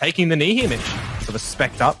are taking the knee here, Mitch. So the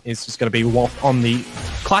spec up is just going to be Wolf on the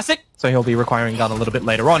classic, so he'll be requiring gun a little bit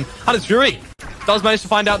later on. Hunter's Fury does manage to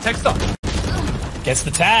find out Texta. Gets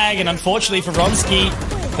the tag, and unfortunately for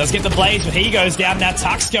WRONSKI, does get the blaze, but he goes down. Now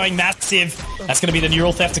Tux going massive. That's going to be the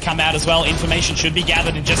neural theft to come out as well. Information should be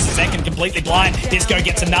gathered in just a second. Completely blind. Disco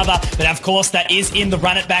gets another, but of course that is in the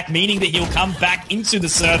run it back, meaning that he'll come back into the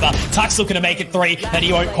server. Tux looking to make it 3, and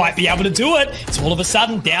he won't quite be able to do it. It's all of a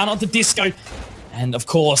sudden down onto Disco. And of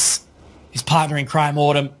course, his partner in crime,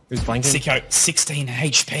 Autumn. Who's flanking? Ciko, 16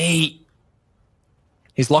 HP.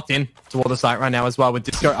 He's locked in toward the site right now as well, with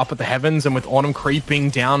Disco up at the heavens and with Autumn creeping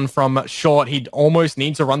down from short. He'd almost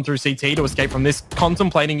need to run through CT to escape from this,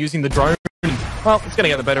 contemplating using the drone. Well, it's going to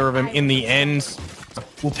get the better of him in the end.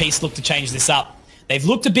 Will Peace look to change this up? They've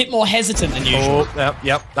looked a bit more hesitant than usual.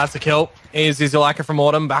 Yep, that's a kill. Is Izulaka from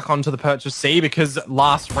Autumn back onto the perch of C, because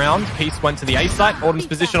last round, Peace went to the A site. Autumn's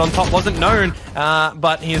position on top wasn't known,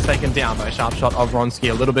 but he is taken down by a sharp shot of WRONSKI.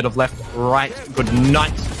 A little bit of left, right, good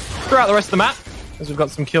night. Throughout the rest of the map, as we've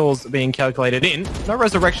got some kills being calculated in. No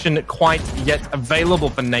resurrection quite yet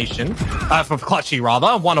available for Nation. For clutchyy,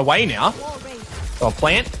 rather. One away now. So a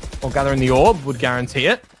plant or gathering the orb would guarantee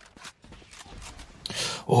it.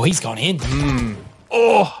 Oh, he's gone in.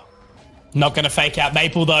 Oh! Not going to fake out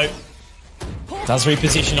Maple, though. Does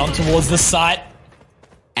reposition on towards the site.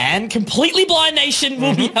 And completely blind Nation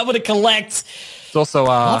will be able to collect. It's also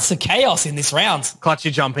lots of chaos in this round.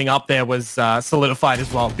 clutchyy jumping up there was solidified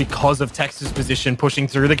as well because of Texta's position pushing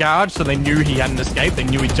through the garage, so they knew he hadn't escaped. They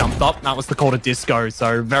knew he jumped up. That was the call to Disco,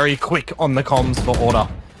 so very quick on the comms for Order.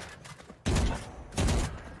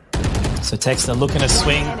 So Texta looking to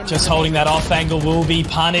swing, just holding that off angle will be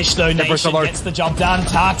punished, though. Nation gets the job done.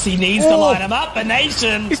 Tux, he needs to line him up, but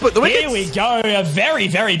Nation, he split the wickets. Here we go, a very,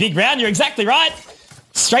 very big round. You're exactly right.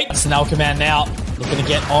 Straight to Snell Command now, looking to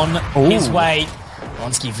get on his way.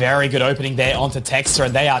 WRONSKI, very good opening there onto Texta,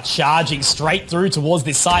 and they are charging straight through towards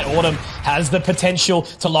this site. Autumn has the potential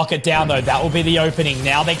to lock it down, though. That will be the opening.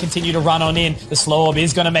 Now they continue to run on in. The slow orb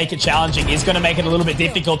is going to make it challenging, is going to make it a little bit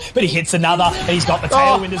difficult, but he hits another, and he's got the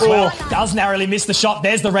tailwind as well. Does narrowly miss the shot.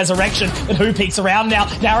 There's the resurrection, but who peeks around now?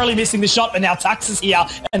 Narrowly missing the shot, but now Tux is here,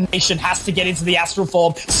 and Nation has to get into the astral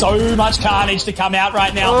form. So much carnage to come out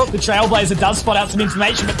right now. The Trailblazer does spot out some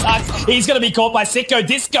information, but Tux, he's going to be caught by Ciko.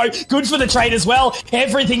 Disco, good for the trade as well.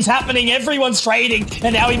 Everything's happening. Everyone's trading.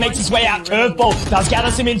 And now he makes his way out. Curveball does gather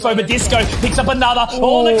some info, but Disco picks up another.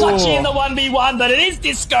 All the clutchy in the 1v1, but it is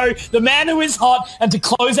Disco, the man who is hot, and to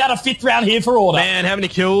close out a 5th round here for Order. Man, how many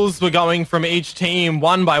kills were going from each team?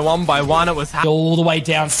 One by one by one. It was all the way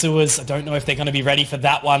down sewers. I don't know if they're going to be ready for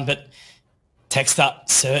that one, but Texta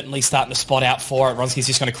certainly starting to spot out for it. WRONSKI's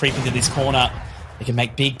just going to creep into this corner. He can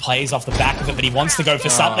make big plays off the back of it, but he wants to go for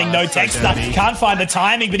something. No, Texta can't find the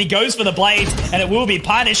timing, but he goes for the blades, and it will be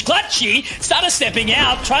punished. clutchyy started stepping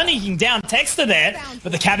out, trying down Texta there,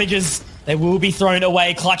 but the cabbages, they will be thrown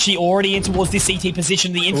away. clutchyy already in towards this CT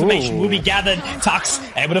position. The information will be gathered. Tux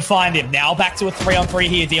able to find him. Now back to a 3-on-3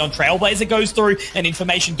 here. Dion Trailblazer goes through, and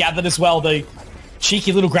information gathered as well. The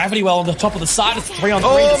cheeky little gravity well on the top of the side. It's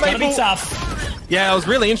 3-on-3. It's going to be tough. Yeah, it was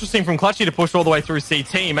really interesting from clutchyy to push all the way through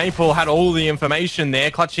CT. Maple had all the information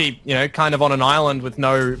there. clutchyy, you know, kind of on an island with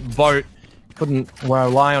no boat. Couldn't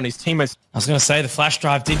rely on his teammates. I was going to say the flash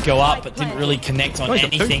drive did go up, but didn't really connect on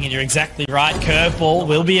anything, and you're exactly right. Curveball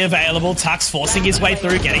will be available. Tux forcing his way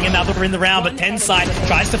through, getting another in the round, but tensai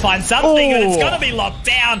tries to find something, but it's going to be locked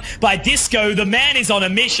down by Disco. The man is on a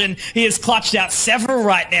mission. He has clutched out several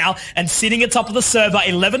right now, and sitting atop of the server,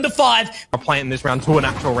 11-5. We're playing this round to an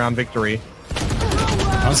actual round victory.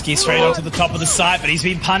 WRONSKI straight onto the top of the site, but he's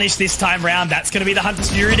been punished this time round. That's going to be the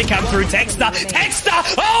Hunter's Fury to come through. Texta!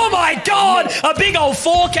 Oh my god! A big old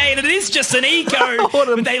 4K, and it is just an eco.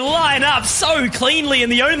 But they line up so cleanly,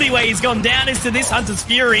 and the only way he's gone down is to this Hunter's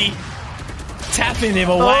Fury. Tapping him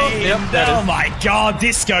away. Oh my god,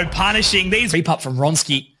 Disco punishing these. Creep up from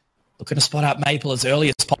WRONSKI. Looking to spot up Maple as early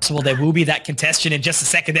as possible. There will be that congestion in just a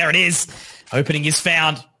second. There it is. Opening is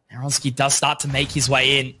found. WRONSKI does start to make his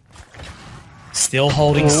way in. Still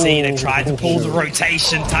holding C. They tried to pull the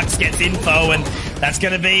rotation. Tux gets info, and that's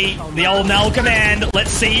going to be the old null command.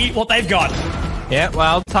 Let's see what they've got. Yeah,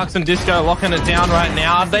 well, Tux and Disco locking it down right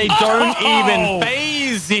now. They don't even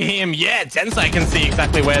phase him. Yeah, tensai can see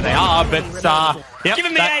exactly where they are, but yep, give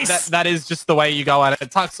him the ace. That is just the way you go at it.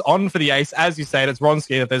 Tux on for the ace. As you said, it's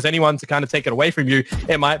WRONSKI. If there's anyone to kind of take it away from you,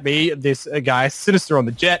 it might be this guy, Sinister on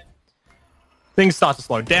the jet. Things start to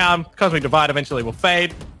slow down. Cosmic Divide eventually will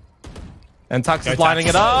fade. And Tux is lining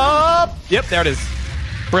it up. Yep, there it is.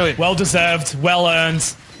 Brilliant. Well deserved, well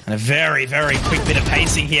earned. And a very, very quick bit of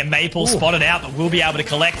pacing here. Maple spotted out, but will be able to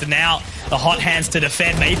collect. And now the hot hands to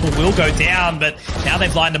defend. Maple will go down, but now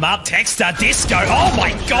they've lined him up. Texta, Disco. Oh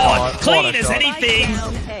my god. Clean as anything.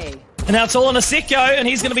 And now it's all on a Ciko, and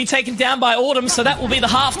he's going to be taken down by Autumn, so that will be the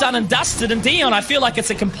half done and dusted. And Dion, I feel like it's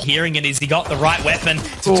a hearing it is. He got the right weapon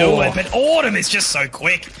to do it, but Autumn is just so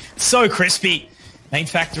quick, so crispy. Main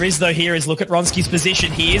factor is, though, here is look at WRONSKI's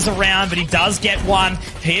position. He is around, but he does get one.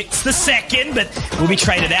 Picks the second, but will be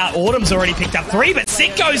traded out. Autumn's already picked up 3, but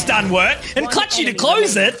Ciko's done work, and clutchyy to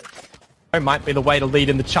close it. It might be the way to lead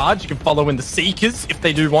in the charge. You can follow in the Seekers if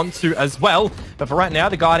they do want to as well. But for right now,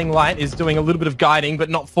 the Guiding Light is doing a little bit of guiding, but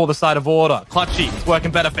not for the side of Order. clutchyy is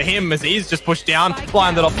working better for him as he's just pushed down.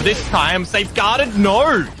 Blinded off this time. Safeguarded?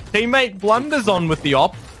 No! Teammate blunders on with the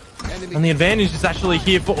op. And the advantage is actually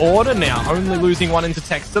here for Order now. Only losing one into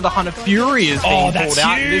Texta. The Hunter Fury is being pulled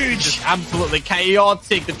out. This is just absolutely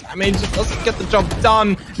chaotic. The damage just doesn't get the job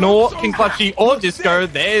done. Nor can clutchyy or Disco.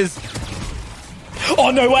 There's...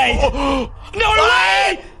 Oh, no way! No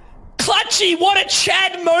way! clutchyy, what a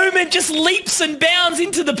Chad moment, just leaps and bounds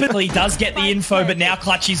into the pit. He does get the info, but now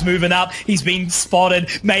clutchy's moving up. He's been spotted.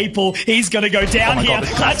 Maple, he's going to go down here.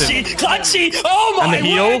 clutchyy, oh my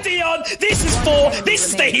word, Dion. This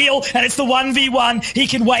is the heal, and it's the 1v1. He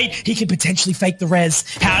can wait. He can potentially fake the res.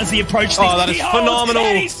 How does he approach this? Oh, that is phenomenal.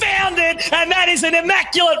 And he's found it, and that is an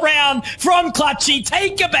immaculate round from clutchyy.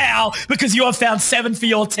 Take a bow, because you have found 7 for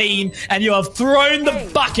your team, and you have thrown the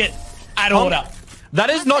bucket at Order. That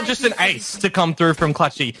is not just an ace to come through from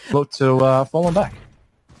clutchyy. Look to fall on back.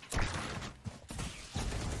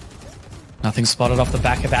 Nothing spotted off the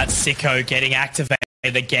back of that. Ciko getting activated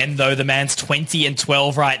again, though. The man's 20 and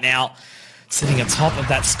 12 right now. Sitting atop of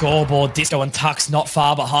that scoreboard. Disco and Tux not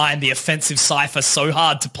far behind. The offensive Cypher so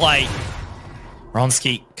hard to play.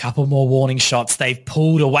 WRONSKI, couple more warning shots. They've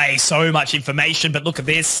pulled away so much information, but look at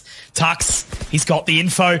this. Tux, he's got the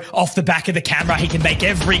info off the back of the camera. He can make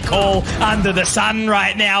every call under the sun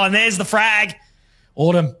right now, and there's the frag.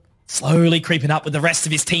 Autumn slowly creeping up with the rest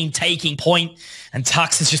of his team taking point, and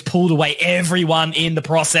Tux has just pulled away everyone in the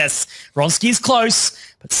process. WRONSKI is close,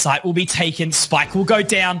 but site will be taken, spike will go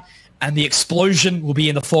down, and the explosion will be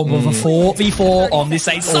in the form of a 4v4 on this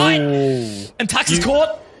A site. And Tux is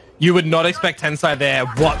caught. You would not expect tensai there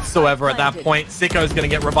whatsoever at that point. Ciko's going to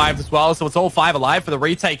get revived as well, so it's all 5 alive for the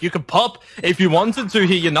retake. You could pop if you wanted to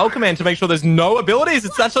here your null command to make sure there's no abilities.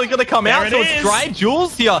 It's actually going to come out, so it's dry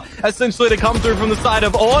jewels here, essentially to come through from the side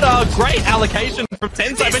of Order. Great allocation from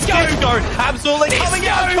tensai, but Ciko absolutely coming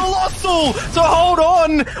out colossal. So hold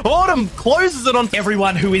on. Autumn closes it on.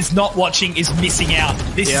 Everyone who is not watching is missing out.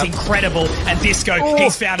 This is incredible. And Disco,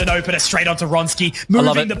 he's found an opener straight onto WRONSKI,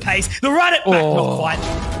 moving the pace. The run it back, not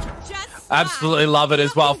quite. Absolutely love it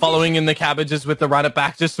as well. Following in the cabbages with the run it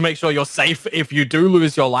back just to make sure you're safe if you do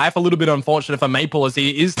lose your life. A little bit unfortunate for Maple as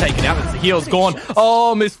he is taken out as the heal's gone.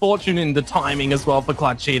 Oh, misfortune in the timing as well for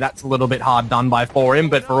clutchyy. That's a little bit hard done by for him,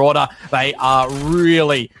 but for Order, they are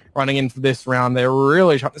really running into this round. They're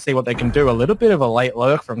really trying to see what they can do. A little bit of a late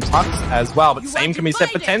lurk from Tux as well, but same can be said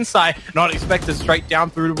for tensai. Not expected straight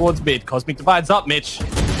down through towards mid. Cosmic Divide's up, Mitch.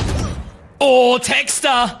 Oh,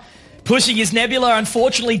 Texta pushing his Nebula,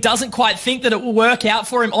 unfortunately doesn't quite think that it will work out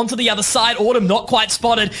for him. Onto the other side, Autumn not quite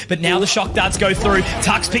spotted, but now the shock darts go through.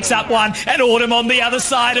 Tux picks up one, and Autumn on the other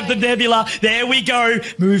side of the Nebula. There we go,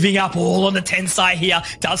 moving up all on the tensai here.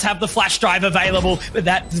 Does have the flash drive available, but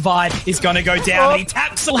that divide is going to go down. And he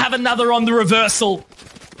taps, he'll have another on the reversal.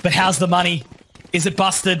 But how's the money? Is it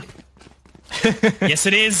busted? Yes,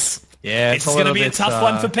 it is. Yeah, it's going to be a tough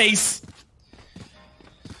one for Peace.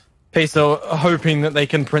 Peace are hoping that they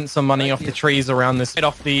can print some money off the trees around this.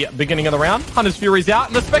 Off the beginning of the round. Hunter's Fury's out,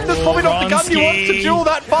 and the Spectre's probably not the gun you want to duel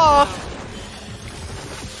that far.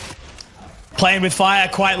 Playing with fire,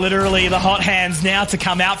 quite literally. The hot hands now to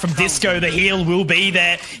come out from Disco. The heal will be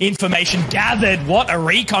there. Information gathered. What a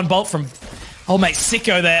recon bolt from old mate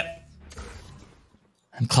Ciko there.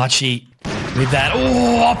 And clutchyy with that.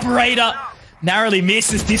 Oh, operator. Narrowly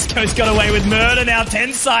misses. Disco's got away with murder now.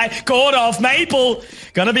 Tensai caught off. Maple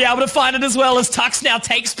gonna be able to find it as well as Tux now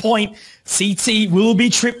takes point. CT will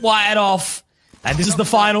be tripwired off. And this is the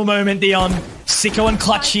final moment, Dion. Ciko and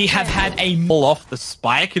clutchyy have had a pull off the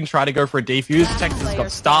spike and try to go for a defuse. Texta's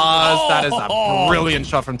got stars. That is a brilliant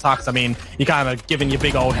shot from Tux. I mean, you kind of giving your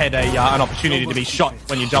big old head an opportunity to be shot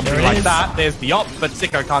when you're jumping like that. There's the op, but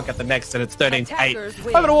Ciko can't get the next, and it's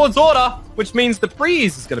 13-8. Over towards Order, which means the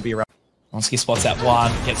freeze is going to be around. WRONSKI spots that one,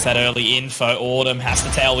 gets that early info. Autumn has to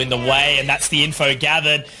tailwind away, and that's the info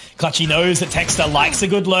gathered. clutchyy knows that Texta likes a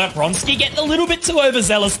good lurk. WRONSKI getting a little bit too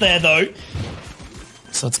overzealous there, though.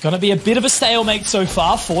 So it's going to be a bit of a stalemate so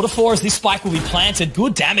far. 4-4 as this spike will be planted.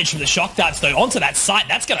 Good damage from the shock darts, though, onto that site.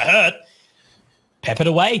 That's going to hurt. Peppered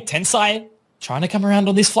away. Tensai trying to come around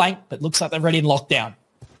on this flank, but looks like they're ready in lockdown.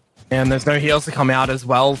 And there's no heals to come out as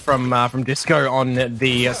well from Disco on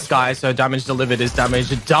the Sky, so damage delivered is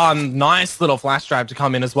damage done. Nice little flash drive to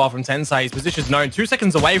come in as well from Tensai. His position's known 2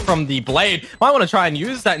 seconds away from the blade. Might want to try and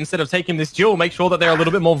use that instead of taking this duel, make sure that they're a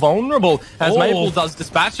little bit more vulnerable. As Maple does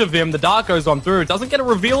dispatch of him, the dart goes on through. Doesn't get a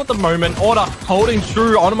reveal at the moment. Order holding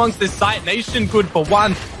true on amongst this site. Nation good for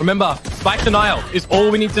one. Remember, spike denial is all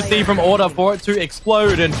we need to see from Order for it to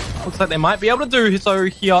explode, and looks like they might be able to do so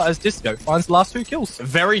here as Disco finds the last 2 kills.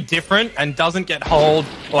 Very different and doesn't get held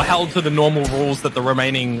to the normal rules that the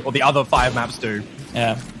remaining or the other 5 maps do.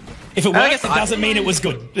 Yeah. If it works, it doesn't mean it was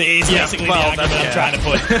good. It's basically the argument I'm trying to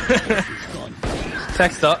put.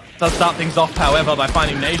 Texta does start things off, however, by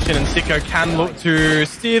finding Nation, and Ciko can look to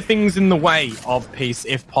steer things in the way of Peace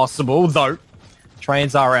if possible, though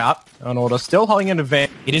trades are out and Order still holding an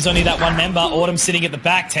advantage. It is only that one member. Autumn sitting at the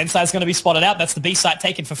back. Tensai's going to be spotted out. That's the B site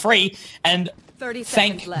taken for free, and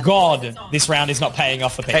thank God this round is not paying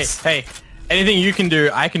off for Peace. Hey, anything you can do,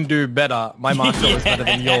 I can do better. My Marshall is better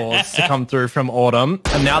than yours to come through from Autumn.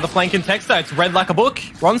 And now the flank in Texta. It's red like a book.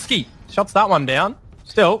 WRONSKI shuts that one down.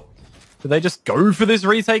 Still, do they just go for this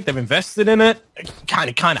retake? They've invested in it. Kind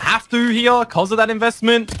of have to here because of that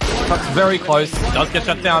investment. That's very close. It does get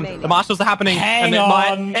shut down. The Marshalls are happening.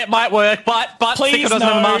 It might work, but Ciko doesn't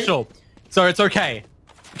have a Marshall. So it's okay.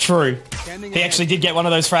 True. He actually did get one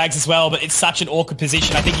of those frags as well, but it's such an awkward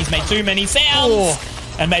position. I think he's made too many sounds.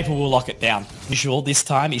 And Maple will lock it down. Visual this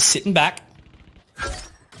time. He's sitting back.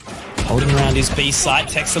 Holding around his B site.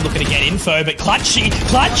 Texta looking to get info, but clutchyy.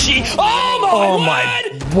 Oh my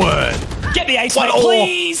word. Get the ace, mate,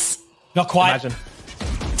 please. Not quite. Imagine.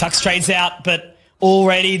 Tux trades out, but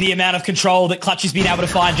Already the amount of control that clutchy's been able to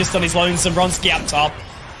find just on his lonesome WRONSKI up top.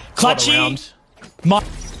 clutchyy.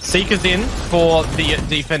 Seeker's in for the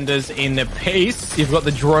defenders in the piece. You've got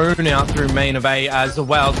the drone out through main of A as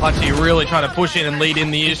well. clutchyy really trying to push in and lead in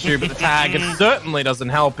the issue, but the tag it certainly doesn't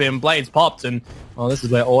help him. Blades popped, and well, this is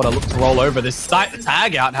where Order looks to roll over this site. The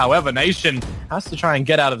tag out, however, Nation has to try and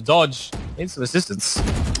get out of dodge. Needs some assistance.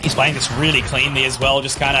 He's playing this really cleanly as well,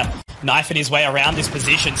 just kind of knifing his way around this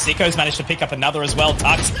position. Ciko's managed to pick up another as well.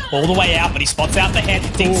 Tucks all the way out, but he spots out the head.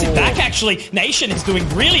 Dinks it back, actually. Nation is doing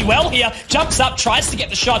really well here. Jumps up, tries to get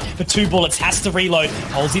the shot, but 2 bullets, has to reload.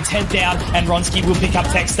 Holds his head down, and WRONSKI will pick up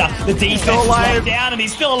Texta. The defense is locked down, and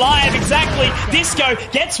he's still alive. Exactly. Disco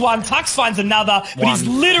gets one. Tux finds another, but he's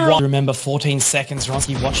literally... Remember, 14 seconds.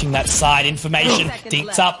 WRONSKI watching that side information.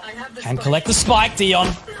 Dinked up. Can collect the spike,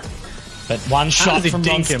 Dion. But one shot from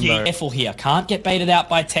WRONSKI. Careful here. Can't get baited out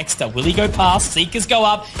by Texta. Will he go past? Seekers go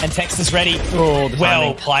up, and Texta's ready. Oh,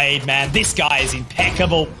 well played, man. This guy is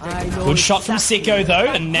impeccable. Good shot from Ciko, though,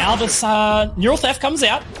 and now this neural theft comes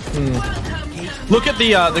out. Look at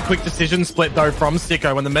the quick decision split, though, from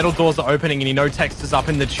Ciko when the metal doors are opening and you know Texta's up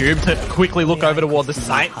in the tube to quickly look over toward the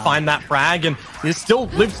site, find that frag, and he still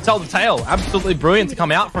lives to tell the tale. Absolutely brilliant to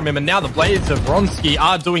come out from him, and now the blades of WRONSKI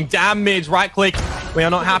are doing damage. Right click. We are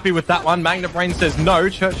not happy with that one. Magnet Brain says no.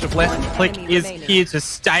 Church of Left Click is here to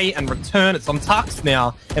stay and return. It's on Tux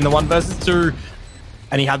now in the 1 versus 2.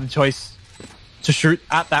 And he had the choice to shoot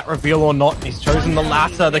at that reveal or not. He's chosen the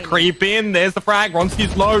latter. The creep in. There's the frag.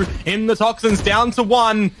 WRONSKI's low in the toxins, down to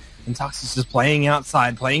 1. And Tux is just playing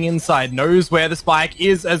outside, playing inside. Knows where the spike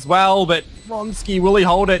is as well. But WRONSKI, will he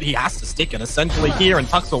hold it? He has to stick it essentially here. And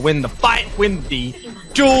Tux will win the fight, win the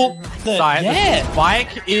duel. The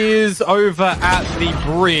spike is over at the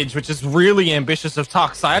bridge, which is really ambitious of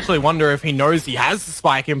Tux. I actually wonder if he knows he has the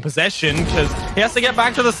spike in possession, because he has to get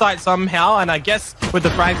back to the site somehow. And I guess with the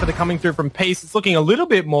frags that are coming through from Peace, it's looking a little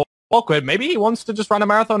bit more awkward. Maybe he wants to just run a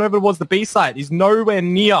marathon over towards the B site. He's nowhere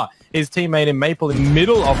near his teammate in Maple in the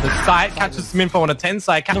middle of the site. Catches some info on a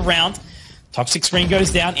tensai. Around. Toxic screen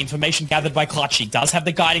goes down. Information gathered by clutchyy. Does have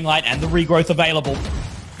the guiding light and the regrowth available.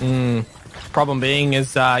 Problem being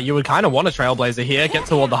is you would kind of want a Trailblazer here. Get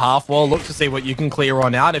toward the half wall. Look to see what you can clear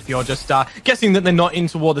on out if you're just guessing that they're not in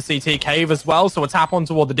toward the CT cave as well. So a tap on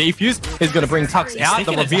toward the defuse is going to bring Tux out.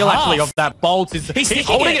 The reveal actually of that bolt is... He's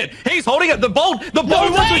holding it. He's holding it. The bolt. The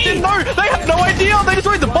bolt actually didn't know. They have no idea. They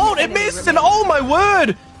destroyed the bolt. It missed. And oh my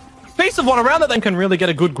word. Piece of one around that then can really get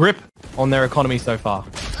a good grip on their economy so far.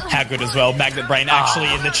 How good as well. Magnet Brain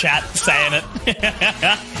actually in the chat saying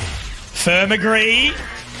it. Firm agree.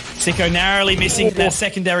 Ciko narrowly missing their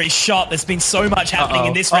secondary shot. There's been so much happening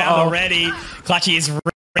in this round already. clutchyy is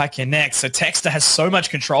back in next. So Texta has so much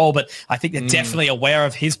control, but I think they're definitely aware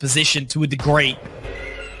of his position to a degree.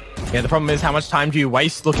 Yeah, the problem is how much time do you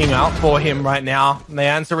waste looking out for him right now? And the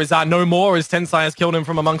answer is no more, as tensai has killed him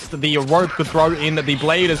from amongst the rope. Could throw in the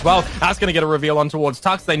blade as well. That's going to get a reveal on towards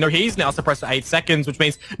Tux. They know he's now suppressed at 8 seconds, which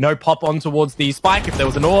means no pop on towards the spike. If there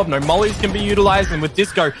was an orb, no mollies can be utilized. And with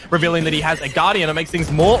Disco revealing that he has a guardian, it makes things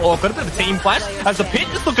more awkward. A bit of a team flash as the pit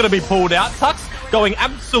is looking to be pulled out. Tux going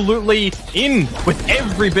absolutely in with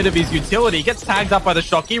every bit of his utility. Gets tagged up by the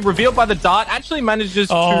shocky, revealed by the dart, actually manages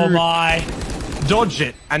to... dodge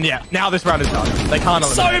it, and yeah, now this round is done. They can't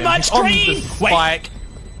eliminate so much green. Wait,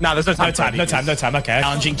 no, there's no time. No time. Okay,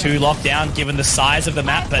 challenging to lock down given the size of the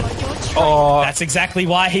map, but that's exactly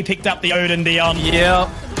why he picked up the Odin, Dion.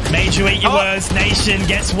 Yeah, made you eat your words. Nation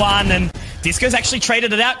gets one, and Disco's actually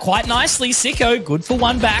traded it out quite nicely. Ciko, good for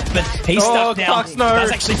one back, but he's stuck down.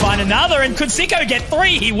 Does actually find another, and could Ciko get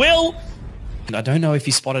 3? He will. And I don't know if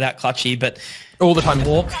he spotted out clutchyy, but all the time.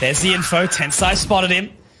 There's the info. Tensai spotted him.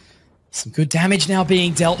 Some good damage now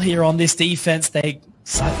being dealt here on this defense. They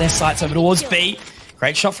sight their sights over towards B.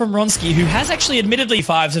 Great shot from WRONSKI, who has actually admittedly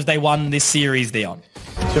 5s if they won this series, Dion.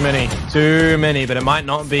 Too many, but it might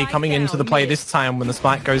not be coming into the play this time when the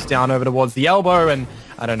spike goes down over towards the elbow, and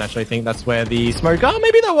I don't actually think that's where the smoke... Oh,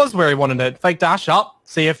 maybe that was where he wanted it. Fake dash up,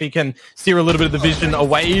 see if he can steer a little bit of the vision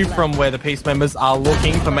away from where the Peace members are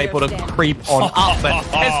looking for Maple to creep on up, but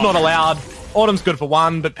it's not allowed. Autumn's good for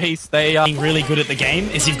 1, but Peace, they are... Being really good at the game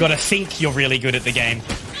is you've got to think you're really good at the game.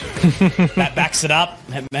 That backs it up.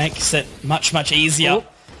 It makes it much, much easier. Ooh.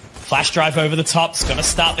 Flash drive over the top. It's going to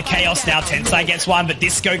start the chaos now. Tensai gets 1, but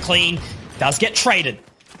Disco clean. Does get traded.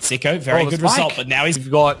 Ciko, very good result, but now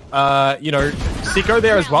we've got, Ciko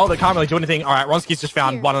there as well. They can't really do anything. All right, WRONSKI's just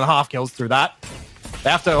found 1.5 kills through that. They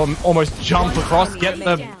have to almost jump across, get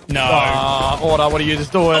the... No. Order, what are you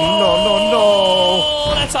just doing? No.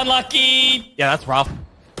 Oh, that's unlucky. Yeah, that's rough.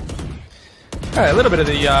 Okay, a little bit of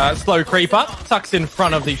the slow creep up. Tucks in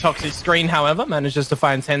front of the toxic screen, however, manages to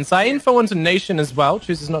find tensai. Info into Nation as well.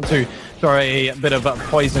 Chooses not to throw a bit of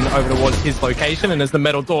poison over towards his location. And as the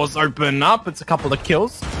metal doors open up, it's a couple of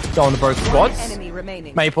kills going to both squads.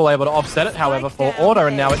 Maple able to offset it, however, for order.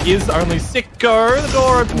 And now it is only Ciko. The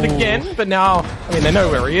door opened again, but now, I mean, they know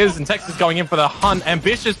where he is. And Texta's going in for the hunt.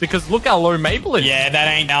 Ambitious, because look how low Maple is. Yeah, that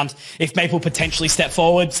ain't if Maple potentially step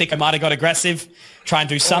forward, Ciko might have got aggressive. Try and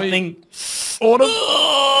do something. Order.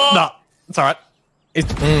 No, it's all right.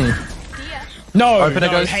 No. Opener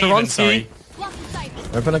goes to WRONSKI.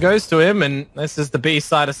 Opener goes to him, and this is the B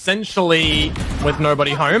side essentially with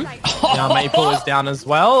nobody home. Now Maple is down as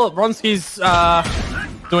well. WRONSKI's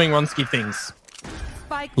doing WRONSKI things.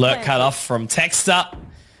 Lurk cut off from Texta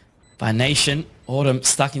by Nation. Autumn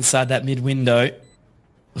stuck inside that mid window.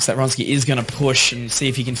 Looks like WRONSKI is going to push and see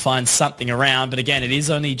if he can find something around. But again, it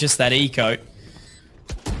is only just that eco.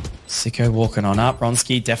 Ciko walking on up.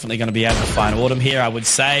 WRONSKI definitely going to be able to find Autumn here, I would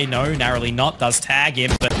say. No, narrowly not. Does tag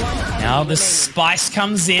him. But now the spice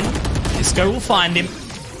comes in. Disco will find him.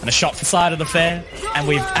 And a shot for side of the fair. And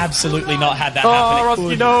we've absolutely not had that happen.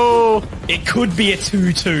 WRONSKI, no! It could be a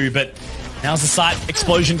 2-2, but now's the site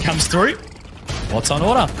explosion comes through. What's on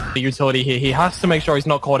order? The utility here. He has to make sure he's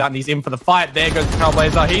not caught out, and he's in for the fight. There goes the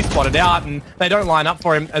Trailblazer. He's spotted out, and they don't line up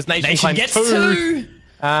for him as Nation gets two.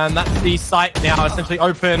 And that's the site now essentially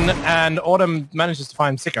open, and Autumn manages to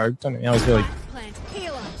find Ciko. Don't know how he's really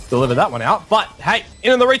delivered that one out. But hey,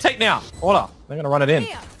 in the retake now. Order. They're going to run it in.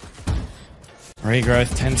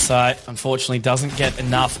 Regrowth, tensai, unfortunately doesn't get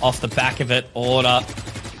enough off the back of it. Order.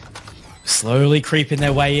 Slowly creeping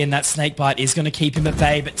their way in. That snake bite is going to keep him at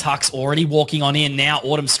bay, but Tuck's already walking on in now.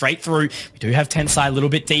 Autumn straight through. We do have tensai a little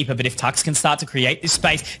bit deeper, but if Tux can start to create this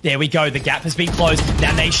space, there we go. The gap has been closed.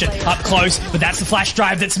 Now Nation up close, but that's the flash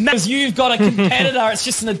drive that's... You've got a competitor. It's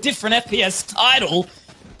just in a different FPS title.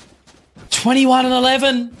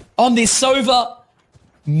 21-11 on this Sova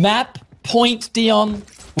map point, Dion.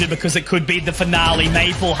 Because it could be the finale.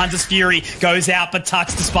 Maple, Hunter's Fury goes out, but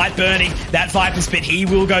Tux, despite burning that Viper's Pit, he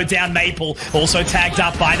will go down. Maple also tagged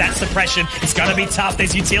up by that suppression. It's going to be tough.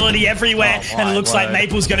 There's utility everywhere, and it looks like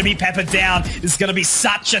Maple's going to be peppered down. It's going to be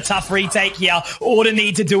such a tough retake here. Order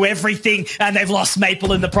need to do everything, and they've lost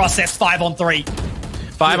Maple in the process. 5-on-3.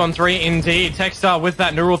 5-on-3 indeed. Texta with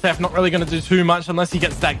that neural theft, not really going to do too much unless he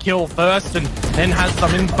gets that kill first and then has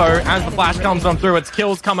some info as the flash comes on through. It's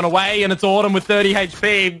kills coming away, and it's Autumn with 30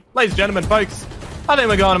 HP. Ladies and gentlemen, folks, I think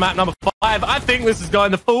we're going to map number 5. I think this is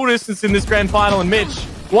going the full distance in this grand final, and Mitch,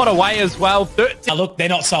 what a way as well. Look, they're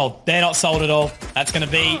not sold. They're not sold at all. That's going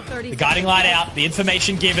to be the guiding light out, the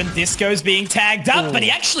information given. Disco's being tagged up, but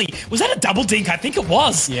he actually... Was that a double dink? I think it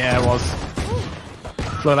was. Yeah, it was.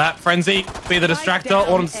 Look at that. Frenzy, be the distractor.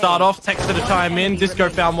 Autumn start off. Texta to chime in. Disco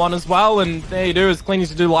found one as well. And there you do, as clean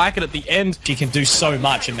as you do like it at the end. She can do so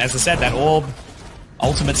much. And as I said, that orb,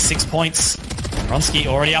 ultimate 6 points. WRONSKI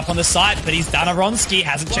already up on the site, but he's done a WRONSKI.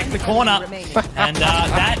 Hasn't checked the corner. And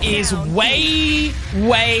that is way,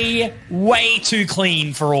 way, way too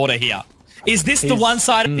clean for Order here. Is this the one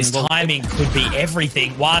side? His timing could be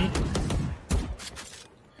everything.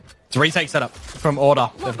 It's a retake setup from Order.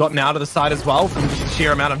 They've gotten out of the side as well from the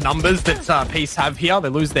sheer amount of numbers that Peace have here. They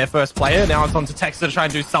lose their first player. Now it's on to Texta to try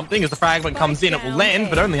and do something. As the fragment comes in, it will land,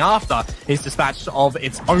 but only after he's dispatched of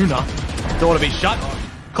its owner. Door to be shut.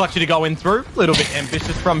 clutchyy to go in through. A little bit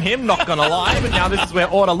ambitious from him, not gonna lie. But now this is where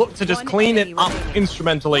Order look to just clean it up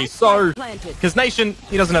instrumentally. So, because Nation,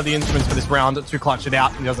 he doesn't have the instruments for this round to clutch it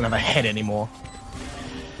out. He doesn't have a head anymore.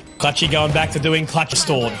 clutchyy going back to doing clutch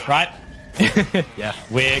stored, right? Yeah.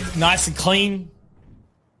 We're nice and clean,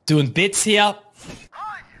 doing bits here.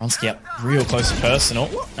 WRONSKI up real close to personal,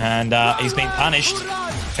 and he's been punished.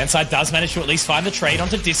 Tensai does manage to at least find the trade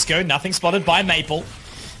onto Disco. Nothing spotted by Maple.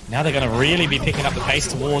 Now they're going to really be picking up the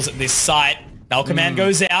pace towards this site. Null Command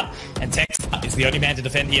goes out, and Texta is the only man to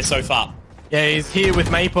defend here so far. Yeah, he's here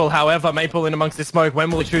with Maple. However, Maple in amongst the smoke, when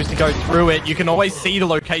will he choose to go through it? You can always see the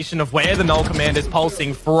location of where the Null Command is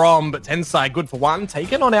pulsing from, but Tensai, good for one,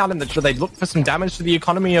 taken on out in the... They look for some damage to the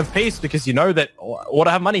economy of Peace, because you know that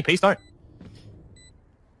Order have money, Peace don't.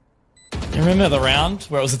 You remember the round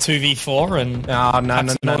where it was a 2v4 and...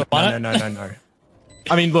 No.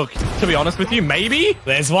 I mean, look, to be honest with you, maybe?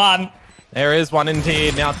 There's one. There is one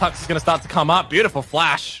indeed. Now Tux is going to start to come up. Beautiful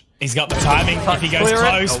flash. He's got the timing if he goes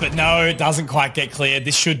close, but no, it doesn't quite get cleared.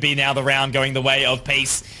 This should be now the round going the way of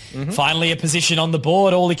Peace. Finally a position on the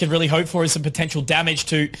board. All he can really hope for is some potential damage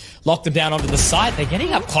to lock them down onto the site. They're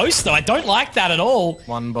getting up close, though. I don't like that at all.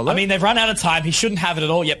 One bullet. I mean, they've run out of time. He shouldn't have it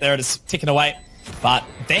at all. Yep, there it is, ticking away. But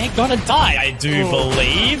they're gonna die, I do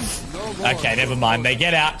believe. Okay, never mind. They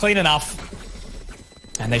get out clean enough.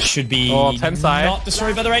 And they should be tensai. not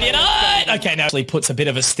destroyed by the radiant. Okay, now actually puts a bit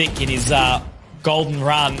of a stick in his golden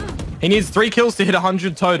run. He needs 3 kills to hit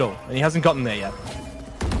 100 total, and he hasn't gotten there yet.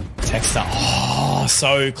 Texta, oh,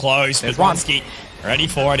 so close. But WRONSKI ready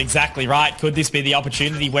for it, exactly right. Could this be the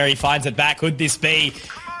opportunity where he finds it back? Could this be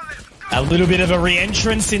a little bit of a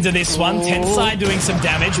re-entrance into this one? Tensai doing some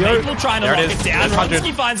damage. Maple trying to lock it down.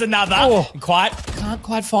 WRONSKI finds another. Can't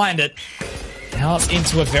quite find it. Now it's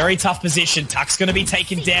into a very tough position. Tuck's going to be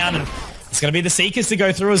taken down, and it's going to be the Seekers to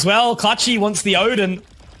go through as well. clutchyy wants the Odin.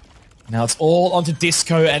 Now it's all onto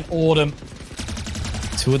Disco and Autumn.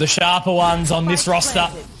 2 of the sharper ones on this roster.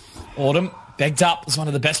 Autumn, begged up, is one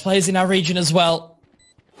of the best players in our region as well.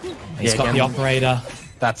 He's got the operator.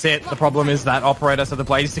 That's it. The problem is that operator, so the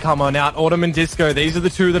Blades to come on out. Autumn and Disco, these are the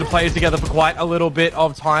 2 that have played together for quite a little bit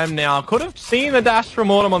of time now. Could have seen a dash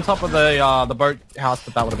from Autumn on top of the boat house,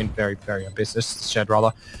 but that would have been very, very ambitious. Shed,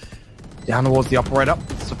 rather. Down towards the operator.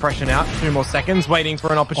 Suppression out. 2 more seconds. Waiting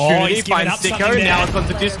for an opportunity. Finds Ciko. Now it's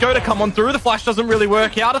onto Disco to come on through. The flash doesn't really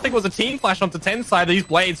work out. I think it was a team flash onto tensai. These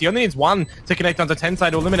Blades, he only needs 1 to connect onto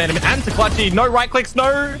tensai to eliminate him. And to clutchyy. No right clicks.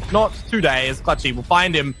 No, not today. As clutchyy will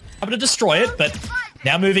find him. Able to destroy it, but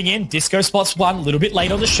now moving in. Disco spots 1. A little bit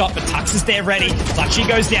late on the shot, but Tux is there ready. clutchyy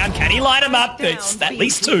goes down. Can he light him up? It's at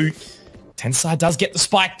least 2. Tensai does get the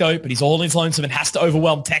spike though, but he's all in his lonesome and has to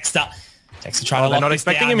overwhelm Texta. Texta trying to lock not this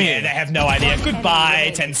expecting down. him here. Yeah, they have no idea.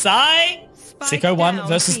 Goodbye, Tensai. Ciko 1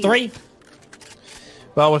 versus 3.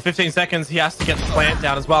 Well, with 15 seconds, he has to get the plant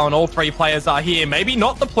down as well, and all 3 players are here. Maybe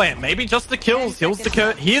not the plant, maybe just the kills. Here's the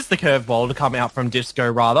curveball to come out from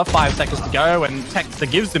Disco, rather. 5 seconds to go, and Texta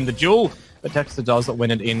gives him the duel, but Texta does win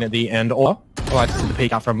it in the end. Or, I like to see the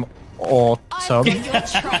peek out from Autumn.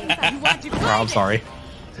 I'm sorry.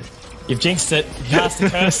 You've jinxed it. You cast to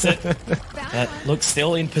curse it. That looks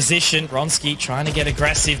still in position. WRONSKI trying to get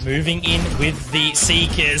aggressive, moving in with the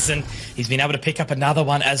Seekers, and he's been able to pick up another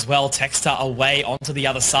one as well. Texta away onto the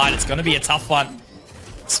other side. It's going to be a tough one.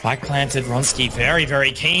 Spike planted. WRONSKI very,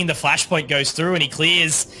 very keen. The flashpoint goes through and he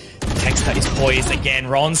clears. Texta is poised again.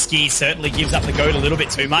 WRONSKI certainly gives up the goat a little bit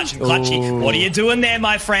too much. And clutchyy, what are you doing there,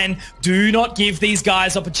 my friend? Do not give these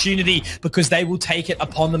guys opportunity, because they will take it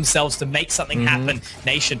upon themselves to make something happen.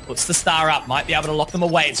 Nation puts the star up, might be able to lock them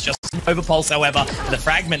away. It's just an overpulse, however. The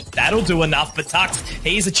fragment, that'll do enough. But Tux,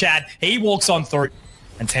 he's a Chad. He walks on through.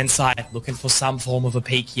 And tensai looking for some form of a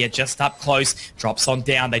peek here, just up close. Drops on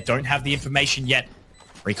down. They don't have the information yet.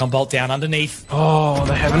 Recon bolt down underneath. Oh,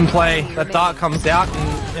 the heaven play. That dart comes out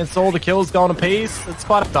and it's all the kills going to piece. It's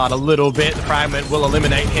quite a dart a little bit. The fragment will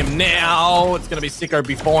eliminate him now. It's going to be Ciko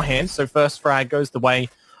beforehand. So first frag goes the way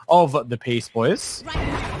of the piece, boys.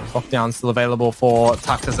 Lockdown still available for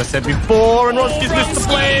Tux, as I said before. And WRONSKI's missed the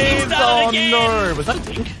blades. Oh no. Was that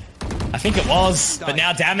a dink? I think it was, but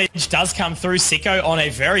now damage does come through. Ciko on a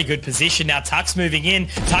very good position. Now Tux moving in.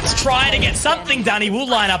 Tux trying to get something done. He will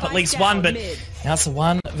line up at least 1, but now it's a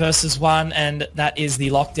 1 versus 1, and that is the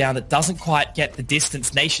lockdown that doesn't quite get the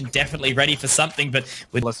distance. Nation definitely ready for something, but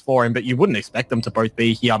with less for him, but you wouldn't expect them to both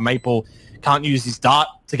be here. Maple can't use his dart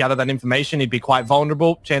to gather that information. He'd be quite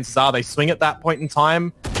vulnerable. Chances are they swing at that point in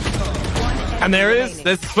time. And there's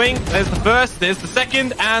the swing, there's the first, there's the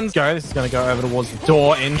second, and go. This is going to go over towards the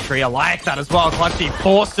door entry. I like that as well. clutchyy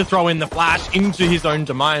forced to throw in the flash into his own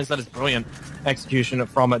demise. That is brilliant execution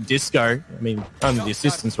from Disco. I mean, only the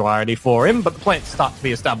assistance variety for him, but the plants start to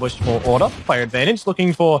be established for order. Player advantage,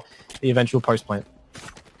 looking for the eventual post plant.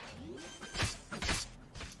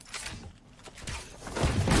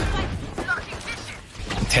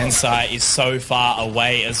 Tensai is so far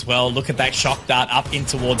away as well. Look at that shock dart up in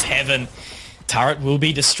towards heaven. Turret will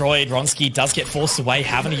be destroyed. WRONSKI does get forced away,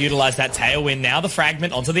 having to utilize that tailwind. Now the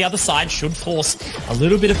fragment onto the other side should force a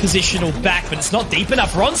little bit of positional back, but it's not deep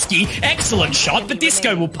enough. WRONSKI, excellent shot, but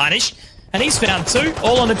Disco will punish. And he's found 2,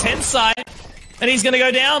 all on the tenz side. And he's going to go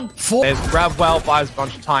down. 4. There's Gravwell, buys a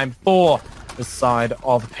bunch of time for the side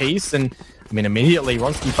of Peace. And, I mean, immediately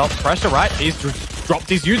WRONSKI felt the pressure, right? He's dropped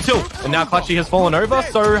his util. And now clutchyy has fallen over,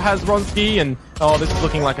 so has WRONSKI. And, oh, this is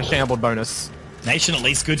looking like a shambled bonus. Nation at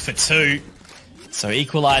least good for 2. So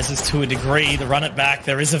equalizes to a degree. The run it back.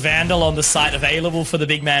 There is a Vandal on the site available for the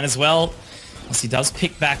big man as well. As he does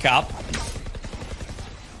pick back up.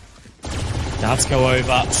 Darts go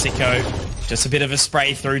over. Ciko. Just a bit of a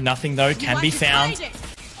spray through. Nothing, though, can be found.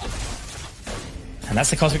 And that's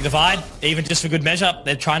the Cosmic Divide. Even just for good measure,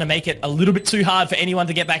 they're trying to make it a little bit too hard for anyone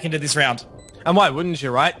to get back into this round. And why wouldn't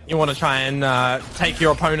you, right? You want to try and take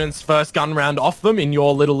your opponent's first gun round off them in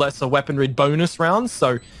your little lesser weaponry bonus rounds.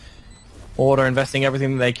 So Order investing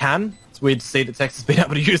everything that they can. It's weird to see that Texas has been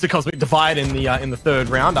able to use the Cosmic Divide in the 3rd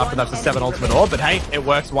round after that's a 7 ultimate orb, but hey, it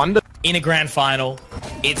works wonders. In a grand final,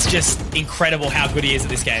 It's just incredible how good he is at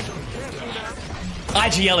this game.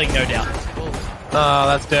 IGLing, no doubt. Oh,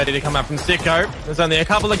 that's dirty to come out from Ciko. There's only a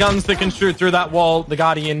couple of guns that can shoot through that wall. The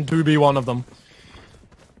Guardian do be one of them.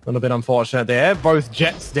 A little bit unfortunate there. Both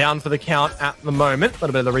Jets down for the count at the moment. A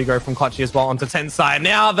little bit of the re-go from clutchyy as well onto tensai.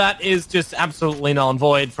 Now that is just absolutely null and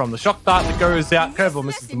void from the shock dart that goes out. Curveball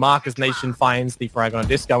misses the mark as Nation finds the frag on a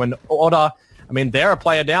disco in order. I mean, they're a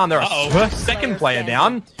player down. They're a second player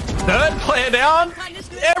down. Third player down.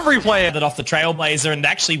 Every player that off the Trailblazer and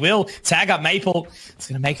actually will tag up Maple. It's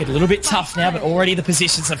going to make it a little bit tough now, but already the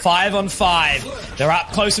positions are 5 on 5. They're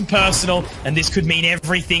up close and personal, and this could mean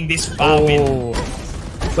everything this far.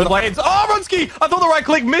 The blades. Oh, WRONSKI! I thought the right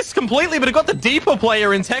click missed completely, but it got the deeper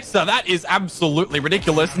player in Texta. That is absolutely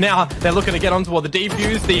ridiculous. Now they're looking to get onto the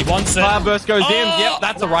defuse. The fire burst goes in. Yep,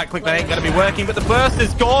 that's a right click that ain't going to be working, but the burst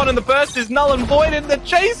is gone, and the burst is null and void, and the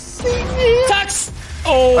chasing. Tux!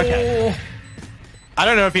 Oh! Okay. I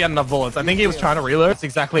don't know if he had enough bullets. I think he was trying to reload. That's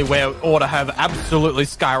exactly where Order have absolutely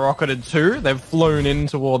skyrocketed to. They've flown in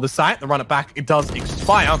toward the site. They run it back. It does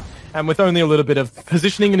expire. And with only a little bit of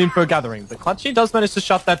positioning and info gathering, the clutchyy does manage to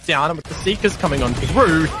shut that down. And with the Seekers coming on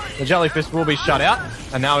through, the Jellyfish will be shut out.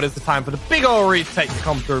 And now it is the time for the big old retake to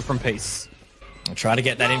come through from Peace. I'll try to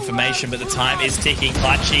get that information, but the time is ticking.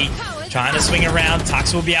 clutchyy trying to swing around.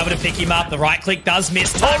 Tux will be able to pick him up. The right click does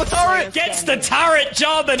miss. Tux the turret! Gets the turret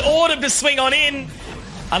job and ordered to swing on in.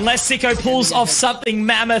 Unless Ciko pulls off something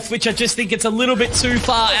mammoth, which I just think it's a little bit too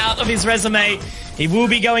far out of his resume. He will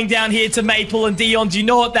be going down here to Maple and Dion. Do you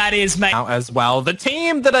know what that is, mate? As well, the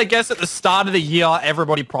team that I guess at the start of the year,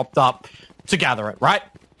 everybody propped up to gather it, right?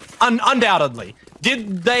 Undoubtedly.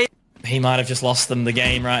 Did they... He might have just lost them the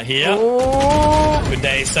game right here. Oh. Good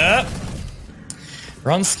day, sir.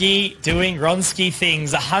 WRONSKI doing WRONSKI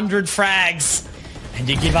things. 100 frags. And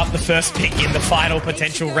you give up the first pick in the final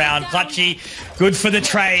potential round. clutchyy, good for the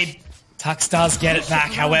trade. Tux does get it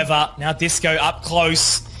back, however. Now Disco up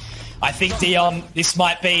close. I think, Dion, this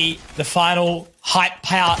might be the final hype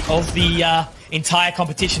part of the entire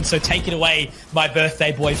competition, so take it away, my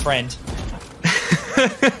birthday boyfriend.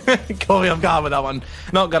 Call me off guard with that one.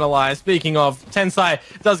 Not gonna lie. Speaking of, tensai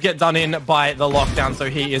does get done in by the lockdown, so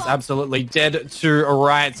he is absolutely dead to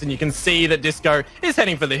rights. And you can see that Disco is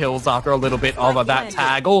heading for the hills after a little bit of that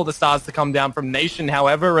tag. All the stars to come down from Nation,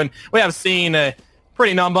 however, and we have seen a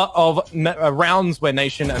pretty number of rounds where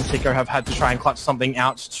Nation and Ciko have had to try and clutch something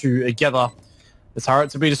out together. The turret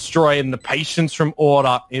to be destroyed and the patience from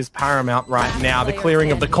Order is paramount right now. The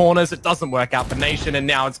clearing of the corners, it doesn't work out for Nation, and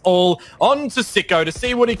now it's all on to Ciko to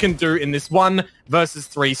see what he can do in this 1 versus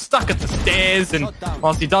 3. Stuck at the stairs, and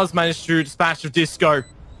whilst he does manage to dispatch of Disco,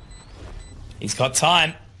 he's got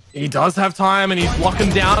time. He does have time, and he's locking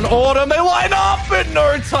down Order. They line up, but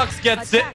no, Tux gets it.